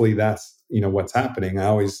hopefully that's, what's happening.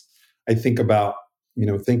 I think about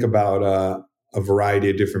think about a variety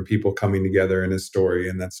of different people coming together in a story,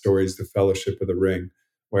 and that story is the Fellowship of the Ring,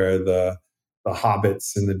 where the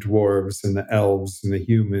hobbits and the dwarves and the elves and the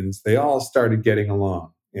humans, they all started getting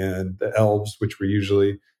along. And the elves, which were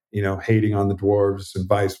usually, hating on the dwarves and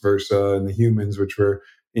vice versa, and the humans, which were,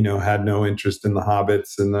 had no interest in the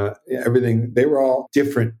hobbits and everything, they were all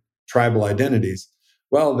different tribal identities.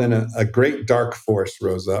 Well, then a great dark force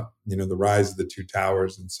rose up, the rise of the two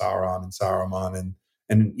towers and Sauron and Saruman, and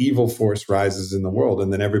an evil force rises in the world.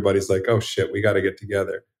 And then everybody's like, oh shit, we got to get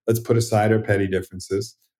together. Let's put aside our petty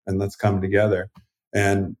differences and let's come together.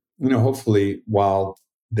 And, hopefully, while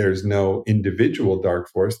there's no individual dark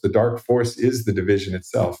force, the dark force is the division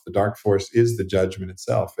itself. The dark force is the judgment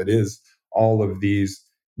itself. It is all of these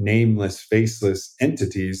nameless, faceless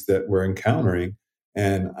entities that we're encountering.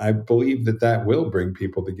 And I believe that will bring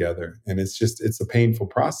people together. And it's a painful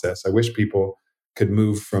process. I wish people could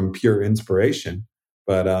move from pure inspiration.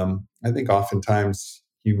 But I think oftentimes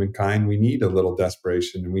humankind, we need a little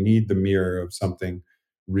desperation, and we need the mirror of something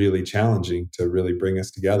really challenging to really bring us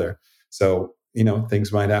together. So,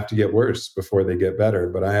 things might have to get worse before they get better.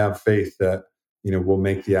 But I have faith that, we'll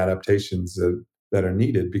make the adaptations that are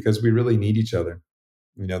needed, because we really need each other.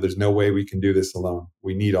 There's no way we can do this alone.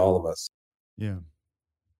 We need all of us. Yeah.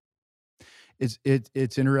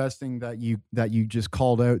 It's interesting that you just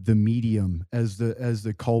called out the medium as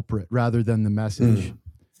the culprit rather than the message,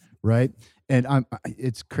 right? And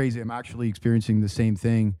it's crazy. I'm actually experiencing the same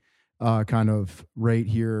thing, kind of right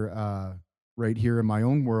here in my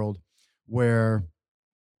own world, where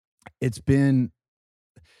there's been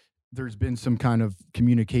some kind of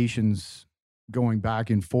communications going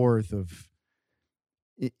back and forth of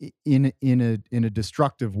in a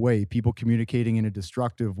destructive way, people communicating in a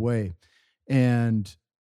destructive way. And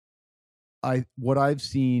what I've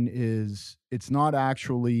seen is it's not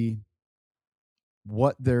actually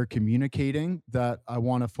what they're communicating that I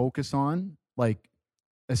want to focus on. Like,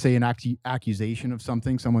 say an accusation of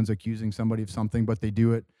something, someone's accusing somebody of something, but they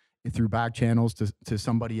do it through back channels to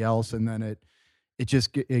somebody else, and then it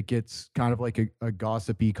gets kind of like a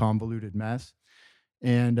gossipy, convoluted mess.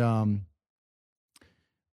 And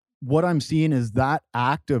what I'm seeing is that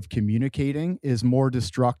act of communicating is more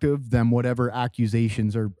destructive than whatever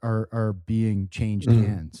accusations are being changed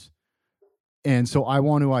hands. And so I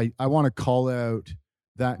want to call out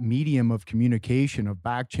that medium of communication, of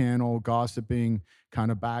back channel, gossiping,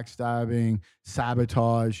 kind of backstabbing,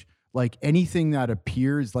 sabotage, like anything that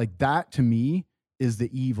appears like that, to me is the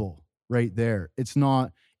evil right there. It's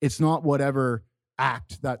not whatever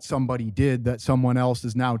act that somebody did that someone else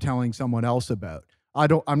is now telling someone else about.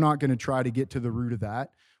 I'm not going to try to get to the root of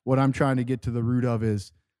that. What I'm trying to get to the root of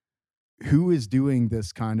is who is doing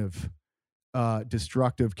this kind of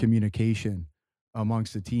destructive communication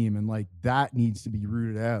amongst the team. And like that needs to be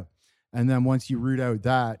rooted out. And then once you root out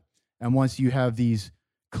that, and once you have these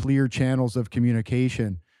clear channels of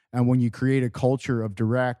communication, and when you create a culture of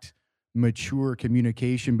direct, mature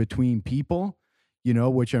communication between people,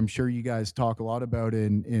 which I'm sure you guys talk a lot about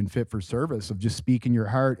in Fit for Service, of just speaking your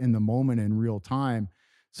heart in the moment in real time.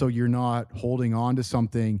 So you're not holding on to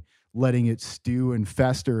something, letting it stew and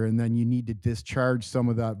fester, and then you need to discharge some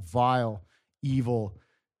of that vile, evil,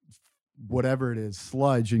 whatever it is,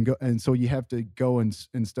 sludge, and go. And so you have to go and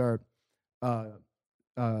start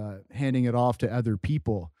handing it off to other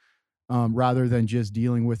people, rather than just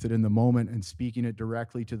dealing with it in the moment and speaking it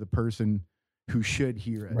directly to the person who should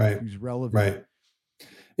hear it, right, who's relevant. Right.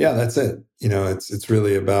 Yeah, that's it. It's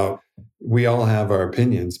really about, we all have our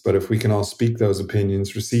opinions, but if we can all speak those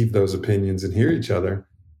opinions, receive those opinions, and hear each other,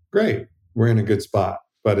 great. We're in a good spot.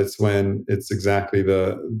 But it's when it's exactly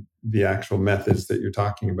the actual methods that you're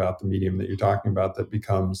talking about, the medium that you're talking about, that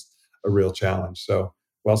becomes a real challenge. So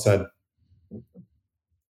well said.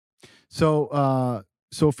 So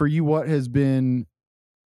for you, what has been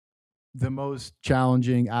the most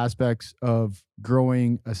challenging aspects of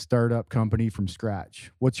growing a startup company from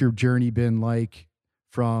scratch? What's your journey been like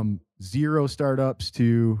from 0 startups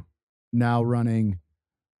to now running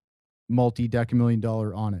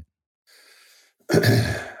multi-decamillion-dollar On It?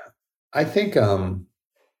 I think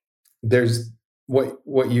there's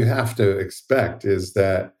what you have to expect is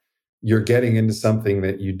that you're getting into something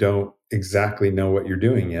that you don't exactly know what you're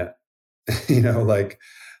doing yet. If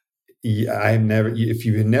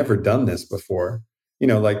you've never done this before,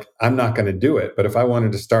 I'm not going to do it. But if I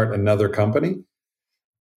wanted to start another company,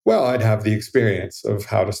 well, I'd have the experience of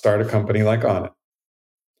how to start a company like On It.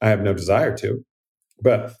 I have no desire to,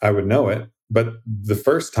 but I would know it. But the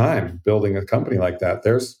first time building a company like that,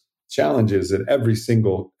 there's challenges at every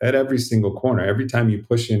single corner. Every time you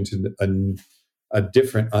push into a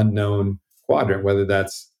different unknown quadrant, whether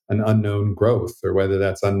that's an unknown growth or whether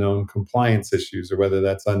that's unknown compliance issues or whether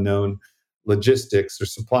that's unknown logistics or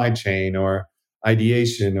supply chain or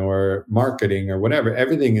ideation or marketing or whatever.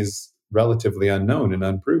 Everything is relatively unknown and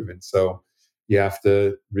unproven. So you have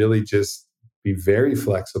to really just be very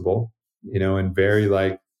flexible, and very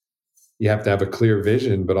like, you have to have a clear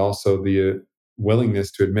vision, but also the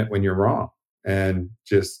willingness to admit when you're wrong and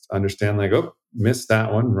just understand like, oh, missed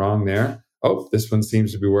that one, wrong there. Oh, this one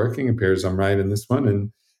seems to be working. Appears I'm right in this one.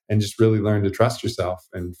 And just really learn to trust yourself.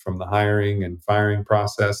 And from the hiring and firing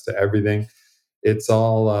process to everything, it's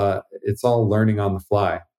all learning on the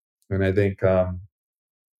fly. And I think,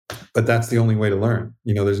 but that's the only way to learn.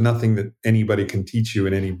 There's nothing that anybody can teach you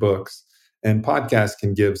in any books. And podcasts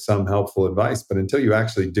can give some helpful advice, but until you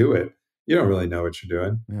actually do it, you don't really know what you're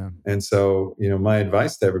doing. Yeah. And so, my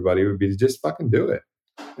advice to everybody would be to just fucking do it.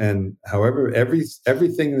 And however,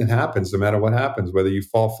 everything that happens, no matter what happens, whether you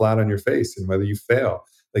fall flat on your face and whether you fail,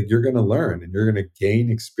 like you're going to learn and you're going to gain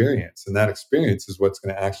experience. And that experience is what's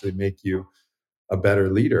going to actually make you a better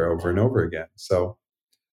leader over and over again. So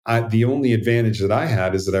the only advantage that I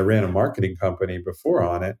had is that I ran a marketing company before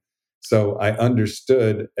on it. So I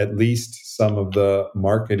understood at least some of the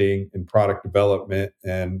marketing and product development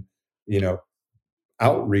and,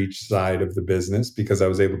 outreach side of the business because I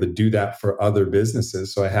was able to do that for other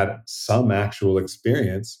businesses. So I had some actual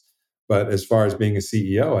experience, but as far as being a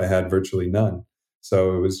CEO, I had virtually none.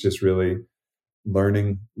 So it was just really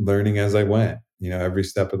learning as I went, every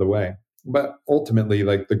step of the way. But ultimately,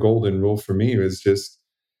 like the golden rule for me was just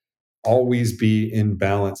always be in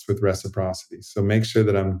balance with reciprocity. So make sure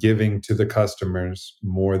that I'm giving to the customers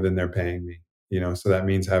more than they're paying me. So that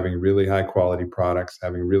means having really high quality products,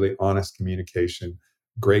 having really honest communication,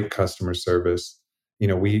 great customer service.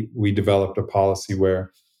 We developed a policy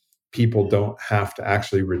where people don't have to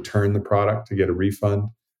actually return the product to get a refund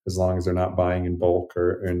as long as they're not buying in bulk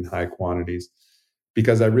or in high quantities.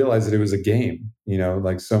 Because I realized that it was a game,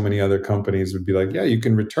 like so many other companies would be like, yeah, you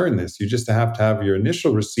can return this. You just have to have your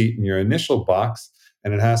initial receipt in your initial box,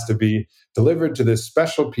 and it has to be delivered to this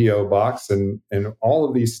special PO box and all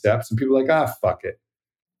of these steps. And people are like, fuck it.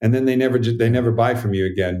 And then they never buy from you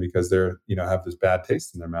again because they're, have this bad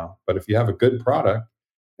taste in their mouth. But if you have a good product,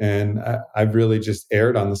 and I've really just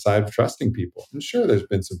erred on the side of trusting people. And sure, there's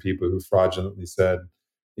been some people who fraudulently said,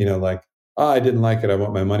 like, oh, I didn't like it, I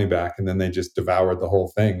want my money back. And then they just devoured the whole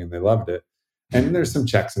thing and they loved it. And there's some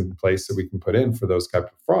checks in place that we can put in for those type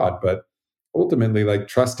of fraud. But ultimately, like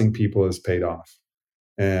trusting people has paid off.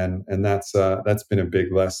 And that's been a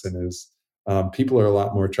big lesson is people are a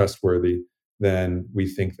lot more trustworthy than we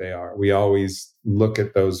think they are. We always look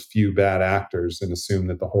at those few bad actors and assume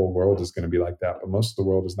that the whole world is going to be like that. But most of the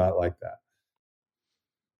world is not like that.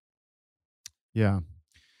 Yeah.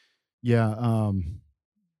 Yeah.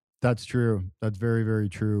 That's true. That's very, very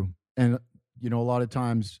true. And, a lot of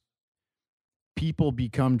times people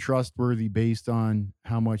become trustworthy based on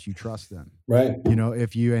how much you trust them. Right.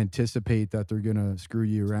 If you anticipate that they're going to screw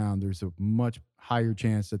you around, there's a much higher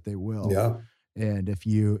chance that they will. Yeah. And if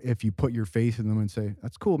you put your faith in them and say,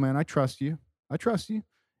 that's cool, man, I trust you.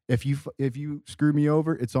 If you screw me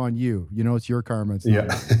over, it's on you. It's your karma. It's not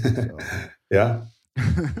mine, so. Yeah.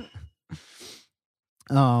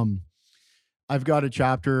 I've got a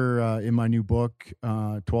chapter in my new book,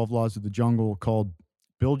 12 Laws of the Jungle, called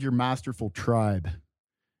Build Your Masterful Tribe.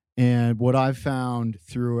 And what I've found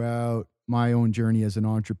throughout my own journey as an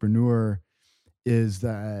entrepreneur is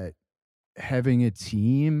that having a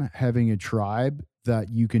team, having a tribe that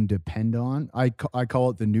you can depend on, I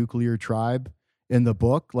call it the nuclear tribe in the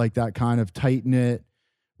book, like that kind of tight-knit,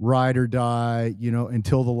 ride or die,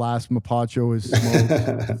 until the last mapacho is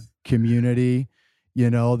smoked community.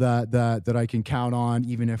 That I can count on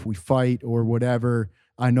even if we fight or whatever.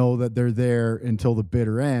 I know that they're there until the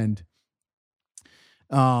bitter end.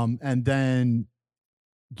 And then,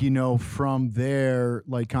 from there,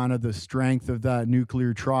 like kind of the strength of that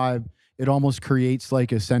nuclear tribe, it almost creates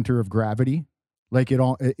like a center of gravity. Like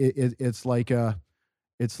it's like a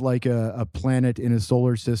planet in a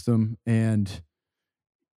solar system and,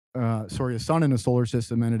 a sun in a solar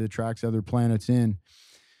system, and it attracts other planets in.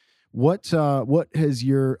 What has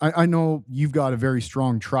your, I know you've got a very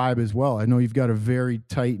strong tribe as well. I know you've got a very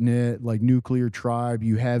tight knit, like nuclear tribe.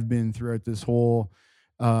 You have been throughout this whole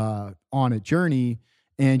on a journey,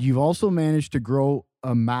 and you've also managed to grow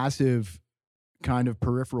a massive kind of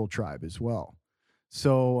peripheral tribe as well.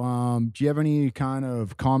 So do you have any kind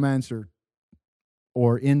of comments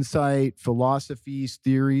or insight, philosophies,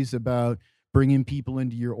 theories about bringing people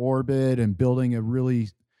into your orbit and building a really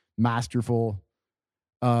masterful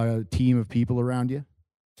team of people around you?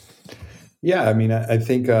 Yeah, I mean, I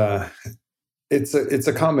think it's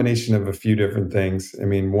a combination of a few different things. I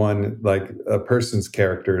mean, one, like a person's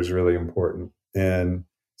character is really important. And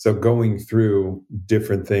so going through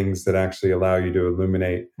different things that actually allow you to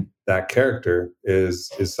illuminate that character is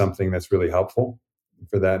something that's really helpful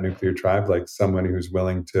for that nuclear tribe. Like someone who's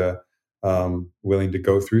willing to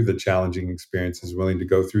go through the challenging experiences, willing to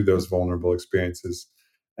go through those vulnerable experiences.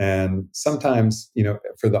 And sometimes,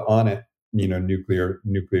 for the Onnit,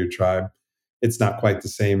 nuclear tribe, it's not quite the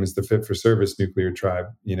same as the fit for service nuclear tribe.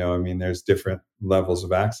 I mean, there's different levels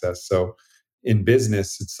of access. So in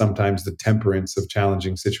business, it's sometimes the temperance of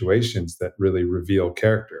challenging situations that really reveal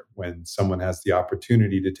character. When someone has the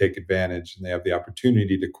opportunity to take advantage and they have the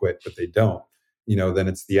opportunity to quit, but they don't, then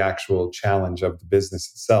it's the actual challenge of the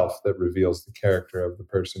business itself that reveals the character of the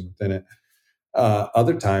person within it.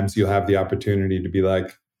 Other times you'll have the opportunity to be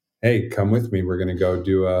like, hey, come with me. We're going to go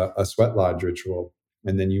do a sweat lodge ritual.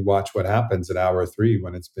 And then you watch what happens at hour 3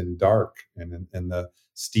 when it's been dark and the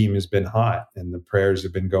steam has been hot and the prayers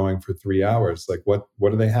have been going for 3 hours. Like what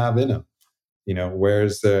do they have in them?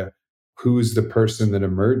 Who's the person that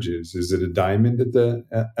emerges? Is it a diamond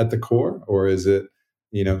at the core, or is it,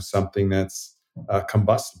 something that's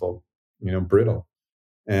combustible, brittle?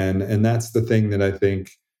 And that's the thing that I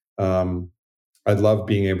think I'd love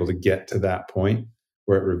being able to get to that point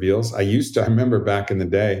where it reveals. I remember back in the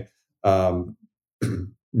day,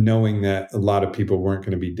 knowing that a lot of people weren't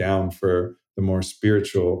going to be down for the more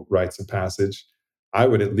spiritual rites of passage, I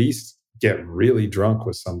would at least get really drunk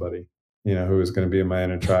with somebody, who was going to be in my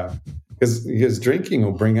inner tribe. Because drinking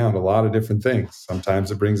will bring out a lot of different things.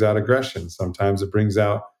 Sometimes it brings out aggression. Sometimes it brings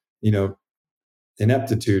out,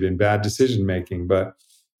 ineptitude and bad decision making. But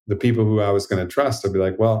the people who I was going to trust, I'd be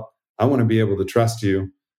like, well, I want to be able to trust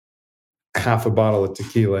you half a bottle of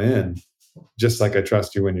tequila in, just like I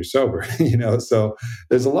trust you when you're sober, So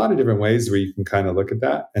there's a lot of different ways where you can kind of look at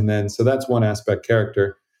that. And then, so that's one aspect,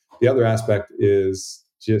 character. The other aspect is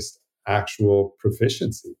just actual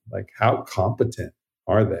proficiency. Like, how competent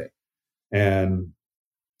are they? And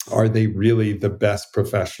are they really the best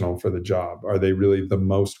professional for the job? Are they really the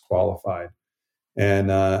most qualified? And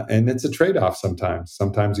it's a trade-off sometimes.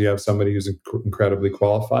 Sometimes you have somebody who's incredibly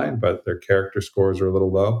qualified, but their character scores are a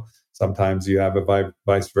little low. Sometimes you have a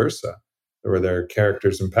vice versa, where their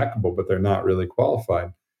character's impeccable, but they're not really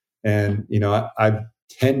qualified. And, I've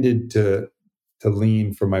tended to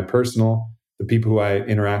lean for the people who I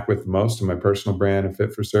interact with the most in my personal brand and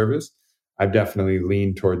fit for service. I've definitely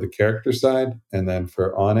leaned toward the character side. And then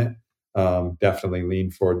for Onnit, definitely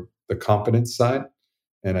lean for the competence side.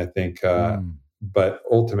 And I think, but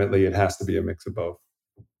ultimately it has to be a mix of both.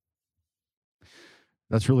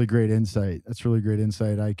 That's really great insight.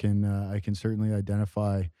 I can certainly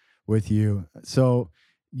identify with you. So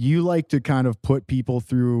you like to kind of put people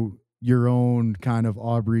through your own kind of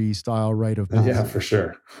Aubrey style rite of passage. Yeah, for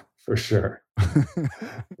sure. For sure.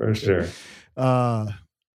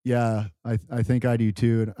 Yeah, I think I do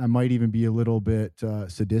too. And I might even be a little bit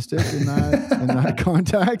sadistic in that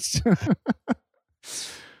context.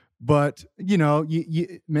 But, you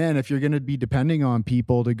man, if you're going to be depending on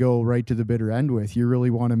people to go right to the bitter end with, you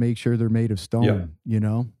really want to make sure they're made of stone,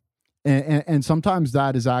 And sometimes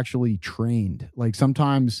that is actually trained. Like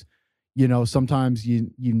sometimes you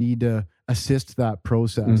need to assist that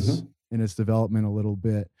process in its development a little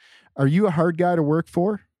bit. Are you a hard guy to work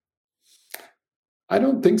for? I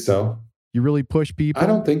don't think so. You really push people? I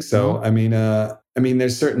don't think so. No? I mean,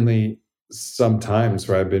 there's certainly some times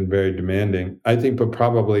where I've been very demanding, I think, but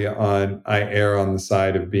probably I err on the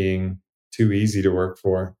side of being too easy to work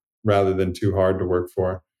for rather than too hard to work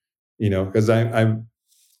for, because I'm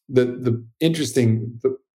the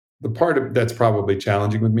part of that's probably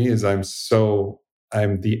challenging with me is I'm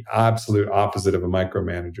the absolute opposite of a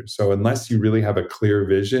micromanager. So unless you really have a clear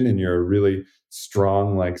vision and you're a really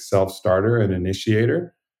strong, like, self-starter and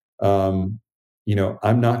initiator, I'm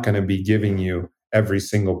not going to be giving you every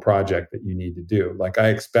single project that you need to do. Like, I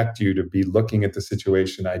expect you to be looking at the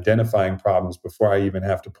situation, identifying problems before I even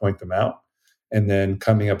have to point them out, and then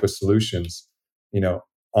coming up with solutions,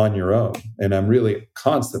 on your own. And I'm really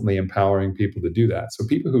constantly empowering people to do that. So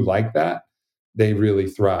people who like that, they really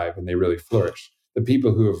thrive and they really flourish. The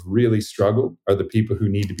people who have really struggled are the people who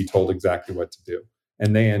need to be told exactly what to do.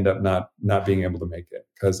 And they end up not being able to make it,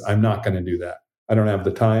 because I'm not going to do that. I don't have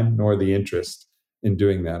the time nor the interest in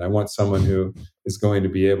doing that. I want someone who is going to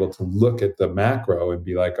be able to look at the macro and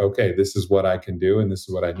be like, okay, this is what I can do and this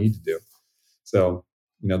is what I need to do. So,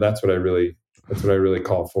 that's what I really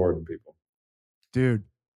call forward in people. Dude,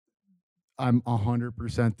 I'm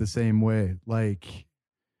 100% the same way. Like,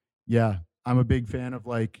 yeah, I'm a big fan of,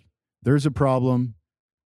 like, there's a problem,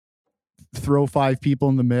 throw 5 people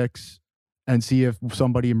in the mix, and see if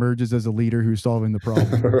somebody emerges as a leader who's solving the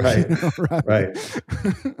problem. Right. You know, Right.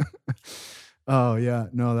 Oh yeah,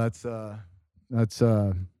 no, I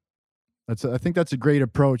think that's a great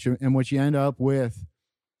approach. And what you end up with,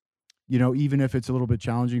 you know, even if it's a little bit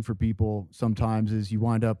challenging for people sometimes, is you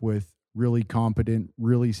wind up with really competent,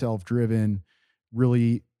 really self-driven,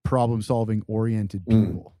 really problem-solving oriented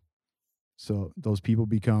people. So those people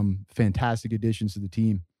become fantastic additions to the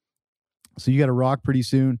team. So you got to rock pretty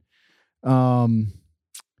soon. You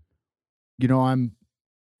know, I'm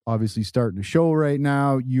obviously starting a show right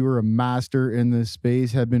now. You're a master in this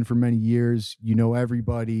space, have been for many years. You know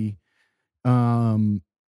everybody.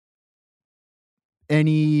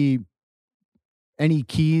 Any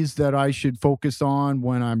keys that I should focus on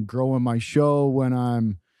when I'm growing my show, when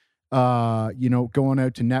I'm you know, going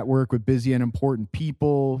out to network with busy and important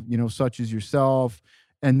people, you know, such as yourself.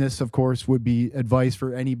 And this, of course, would be advice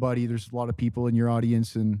for anybody. There's a lot of people in your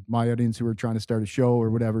audience and my audience who are trying to start a show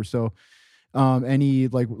or whatever. So any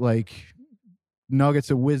like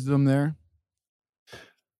nuggets of wisdom there?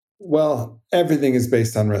 Well, everything is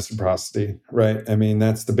based on reciprocity, right? I mean,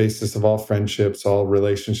 that's the basis of all friendships, all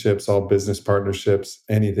relationships, all business partnerships,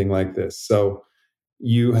 anything like this. So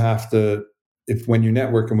you have to, if when you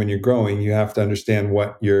network and when you're growing, you have to understand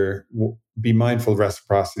be mindful of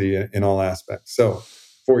reciprocity in all aspects. So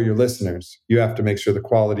for your listeners, you have to make sure the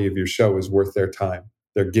quality of your show is worth their time.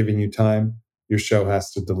 They're giving you time. Your show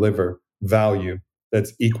has to deliver value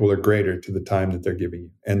that's equal or greater to the time that they're giving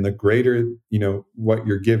you. And the greater, you know, what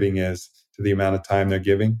you're giving is to the amount of time they're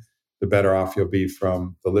giving, the better off you'll be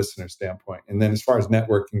from the listener standpoint. And then as far as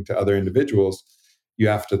networking to other individuals, you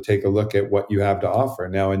have to take a look at what you have to offer.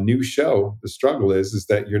 Now, a new show, the struggle is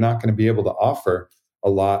that you're not going to be able to offer a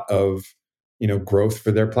lot of, you know, growth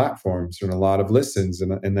for their platforms and a lot of listens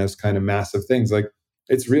and those kind of massive things. Like,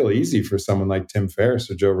 it's real easy for someone like Tim Ferriss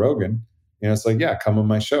or Joe Rogan. You know, it's like, yeah, come on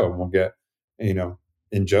my show and we'll get, you know,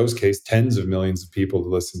 in Joe's case, tens of millions of people to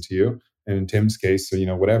listen to you. And in Tim's case, so, you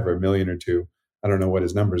know, whatever, 1 million or 2. I don't know what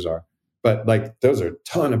his numbers are. But like, those are a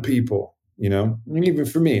ton of people, you know. And even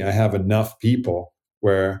for me, I have enough people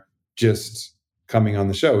where just coming on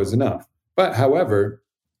the show is enough. But however,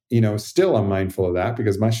 you know, still I'm mindful of that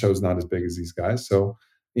because my show's not as big as these guys. So,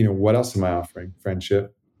 you know, what else am I offering?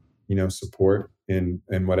 Friendship, you know, support in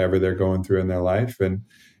whatever they're going through in their life. And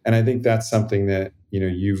I think that's something that, you know,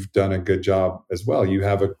 you've done a good job as well. You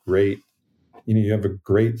have a great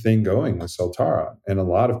thing going with Soltara, and a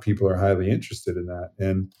lot of people are highly interested in that.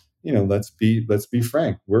 And, you know, let's be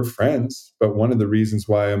frank, we're friends. But one of the reasons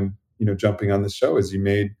why I'm, you know, jumping on the show is you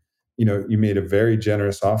made a very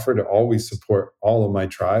generous offer to always support all of my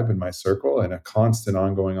tribe and my circle, and a constant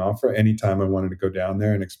ongoing offer anytime I wanted to go down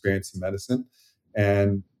there and experience the medicine.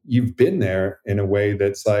 And you've been there in a way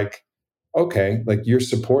that's like, okay, like you're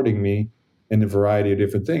supporting me in a variety of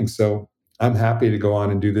different things. So I'm happy to go on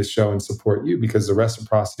and do this show and support you because the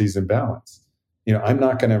reciprocity is in balance. You know, I'm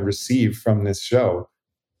not going to receive from this show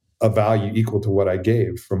a value equal to what I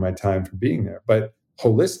gave for my time for being there. But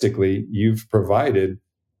holistically, you've provided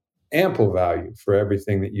ample value for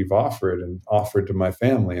everything that you've offered and offered to my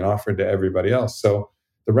family and offered to everybody else. So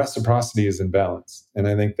the reciprocity is in balance. And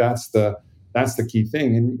I think that's the key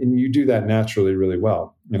thing. And you do that naturally really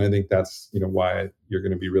well. And I think that's, you know, why you're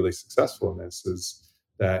going to be really successful in this, is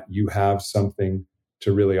that you have something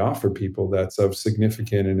to really offer people that's of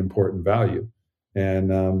significant and important value. And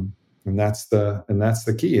that's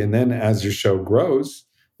the key. And then as your show grows,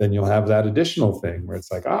 then you'll have that additional thing where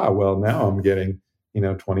it's like, well, now I'm getting, you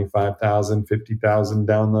know, 25,000, 50,000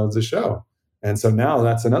 downloads a show. And so now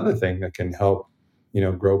that's another thing that can help, you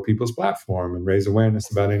know, grow people's platform and raise awareness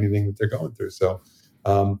about anything that they're going through. So,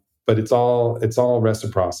 but it's all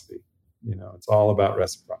reciprocity. You know, it's all about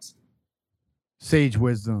reciprocity. Sage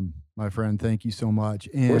wisdom, my friend. Thank you so much.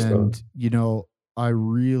 And, you know, I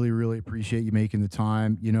really, really appreciate you making the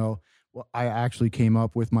time. You know, I actually came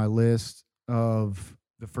up with my list of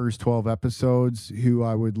the first 12 episodes who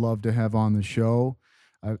I would love to have on the show.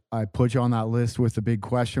 I put you on that list with a big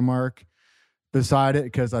question mark beside it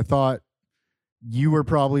because I thought you were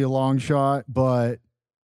probably a long shot. But,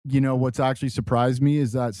 you know, what's actually surprised me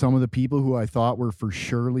is that some of the people who I thought were for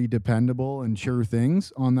surely dependable and sure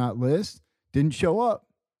things on that list didn't show up,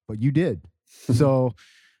 but you did. So,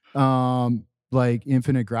 like,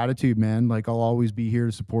 infinite gratitude, man. Like, I'll always be here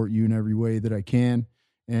to support you in every way that I can.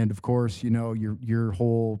 And of course, you know, your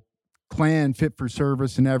whole clan, Fit for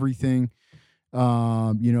Service and everything. You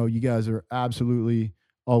know, you guys are absolutely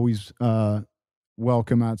always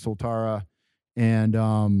welcome at Soltara. And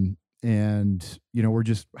you know, we're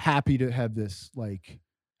just happy to have this like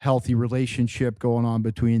healthy relationship going on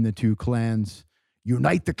between the two clans.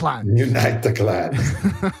 Unite the clan. Unite the clan.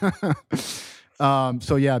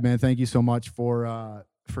 So yeah, man, thank you so much for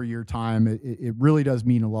your time. It really does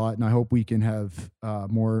mean a lot, and I hope we can have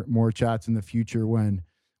more chats in the future when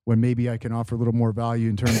maybe I can offer a little more value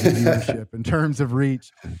in terms of viewership, in terms of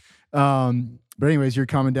reach. But anyways, you're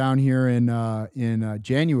coming down here in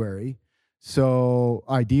January, so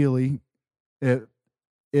ideally, it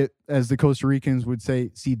as the Costa Ricans would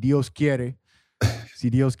say, si Dios quiere. Si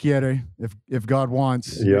Dios quiere, if God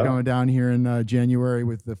wants, you're coming down here in January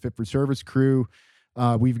with the Fit for Service crew.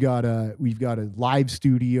 We've got a live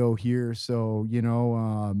studio here, so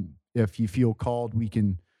if you feel called, we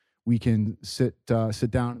can sit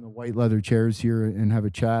down in the white leather chairs here and have a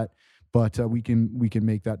chat. But we can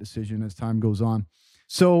make that decision as time goes on.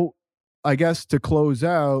 So I guess to close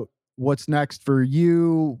out, what's next for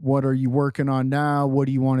you? What are you working on now? What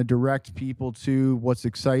do you want to direct people to? What's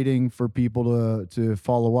exciting for people to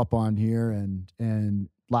follow up on here? And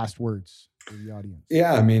last words for the audience.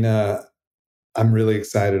 Yeah, I mean, I'm really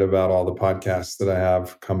excited about all the podcasts that I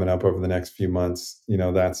have coming up over the next few months.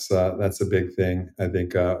 That's a big thing. I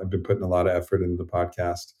think I've been putting a lot of effort into the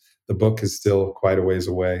podcast. The book is still quite a ways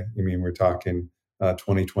away. I mean, we're talking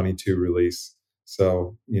 2022 release.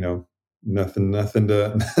 So, nothing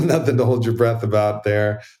to hold your breath about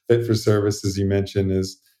there. Fit for Service, as you mentioned,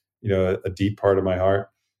 is, a deep part of my heart.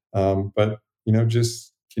 But,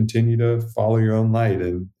 just continue to follow your own light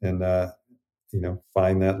and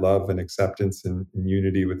find that love and acceptance and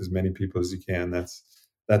unity with as many people as you can. That's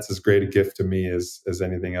as great a gift to me as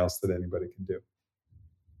anything else that anybody can do.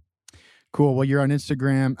 Cool. Well, you're on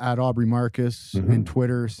Instagram at Aubrey Marcus, and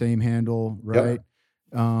Twitter, same handle, right? Yep.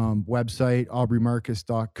 Website,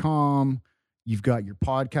 aubreymarcus.com. You've got your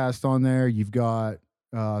podcast on there. You've got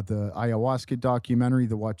the ayahuasca documentary,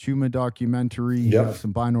 the Wachuma documentary. You got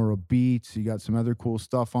some binaural beats. You got some other cool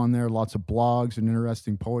stuff on there. Lots of blogs and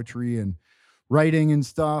interesting poetry and writing and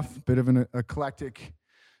stuff. Bit of an eclectic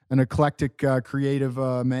creative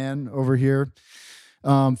man over here.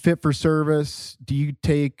 Fit for Service. Do you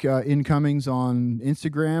take incomings on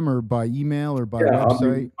Instagram or by email or by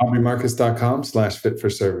website?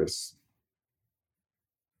 AubreyMarcus.com/fit-for-service.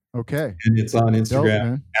 Okay. And it's on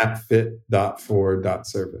Instagram at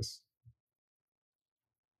fit.for.service.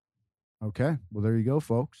 Okay. Well, there you go,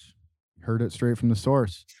 folks. Heard it straight from the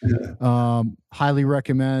source. Highly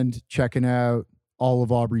recommend checking out all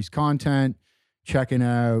of Aubrey's content, checking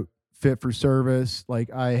out Fit for Service.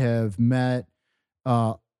 Like, I have met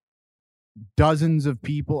dozens of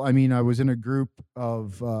people. I mean, I was in a group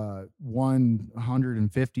of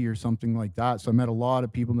 150 or something like that. So I met a lot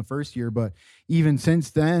of people in the first year, but even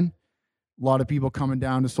since then, a lot of people coming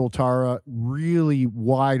down to Soltara, really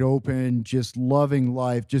wide open, just loving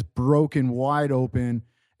life, just broken wide open,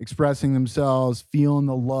 expressing themselves, feeling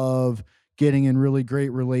the love, getting in really great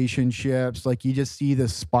relationships. Like, you just see the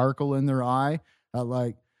sparkle in their eye.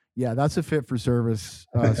 Yeah, that's a Fit for Service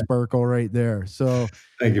sparkle right there. So,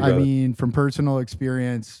 thank you, brother. I mean, from personal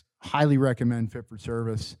experience, highly recommend Fit for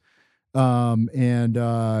Service. Yeah,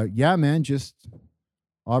 man, just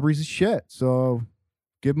Aubrey's a shit. So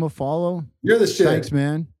give him a follow. You're the shit. Thanks,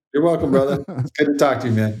 man. You're welcome, brother. It's good to talk to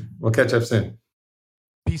you, man. We'll catch up soon.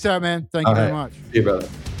 Peace out, man. Thank you very much. See you, brother.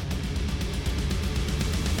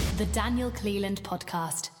 The Daniel Cleland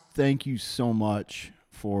Podcast. Thank you so much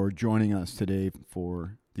for joining us today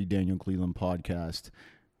for the Daniel Cleland Podcast.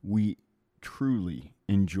 We truly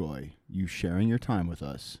enjoy you sharing your time with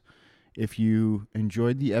us. If you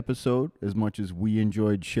enjoyed the episode as much as we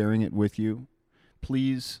enjoyed sharing it with you,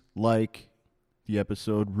 please like the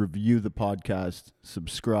episode, review the podcast,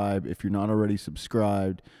 subscribe. If you're not already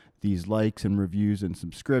subscribed, these likes and reviews and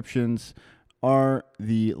subscriptions are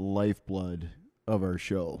the lifeblood of our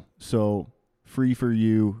show. So free for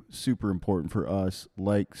you, super important for us.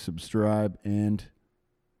 Like, subscribe, and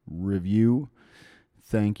review.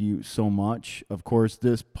 Thank you so much. Of course,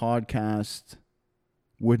 this podcast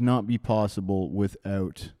would not be possible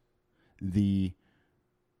without the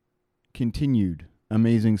continued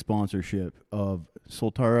amazing sponsorship of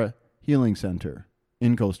Soltara Healing Center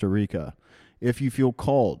in Costa Rica. If you feel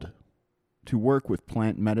called to work with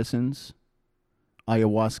plant medicines,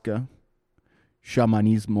 ayahuasca,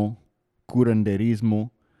 shamanismo,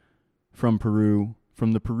 curanderismo, from Peru,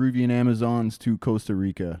 from the Peruvian Amazons to Costa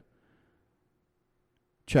Rica,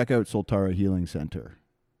 check out Soltara Healing Center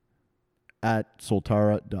at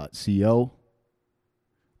soltara.co,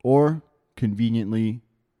 or conveniently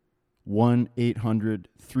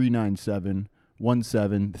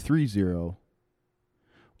 1-800-397-1730,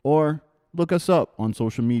 or look us up on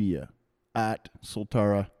social media at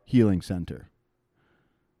Soltara Healing Center.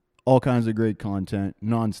 All kinds of great content,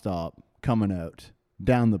 nonstop, coming out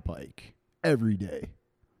down the pike every day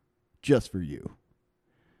just for you.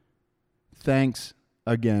 Thanks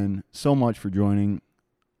again so much for joining.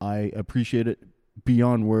 I appreciate it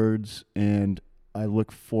beyond words, and I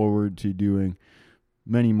look forward to doing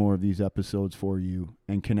many more of these episodes for you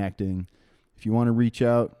and connecting. If you want to reach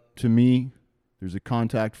out to me, there's a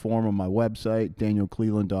contact form on my website,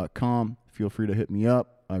 danielcleland.com. Feel free to hit me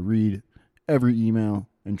up. I read every email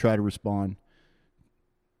and try to respond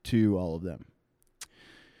to all of them.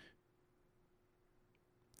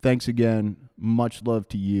 Thanks again. Much love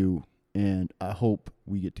to you, and I hope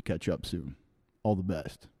we get to catch up soon. All the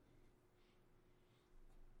best.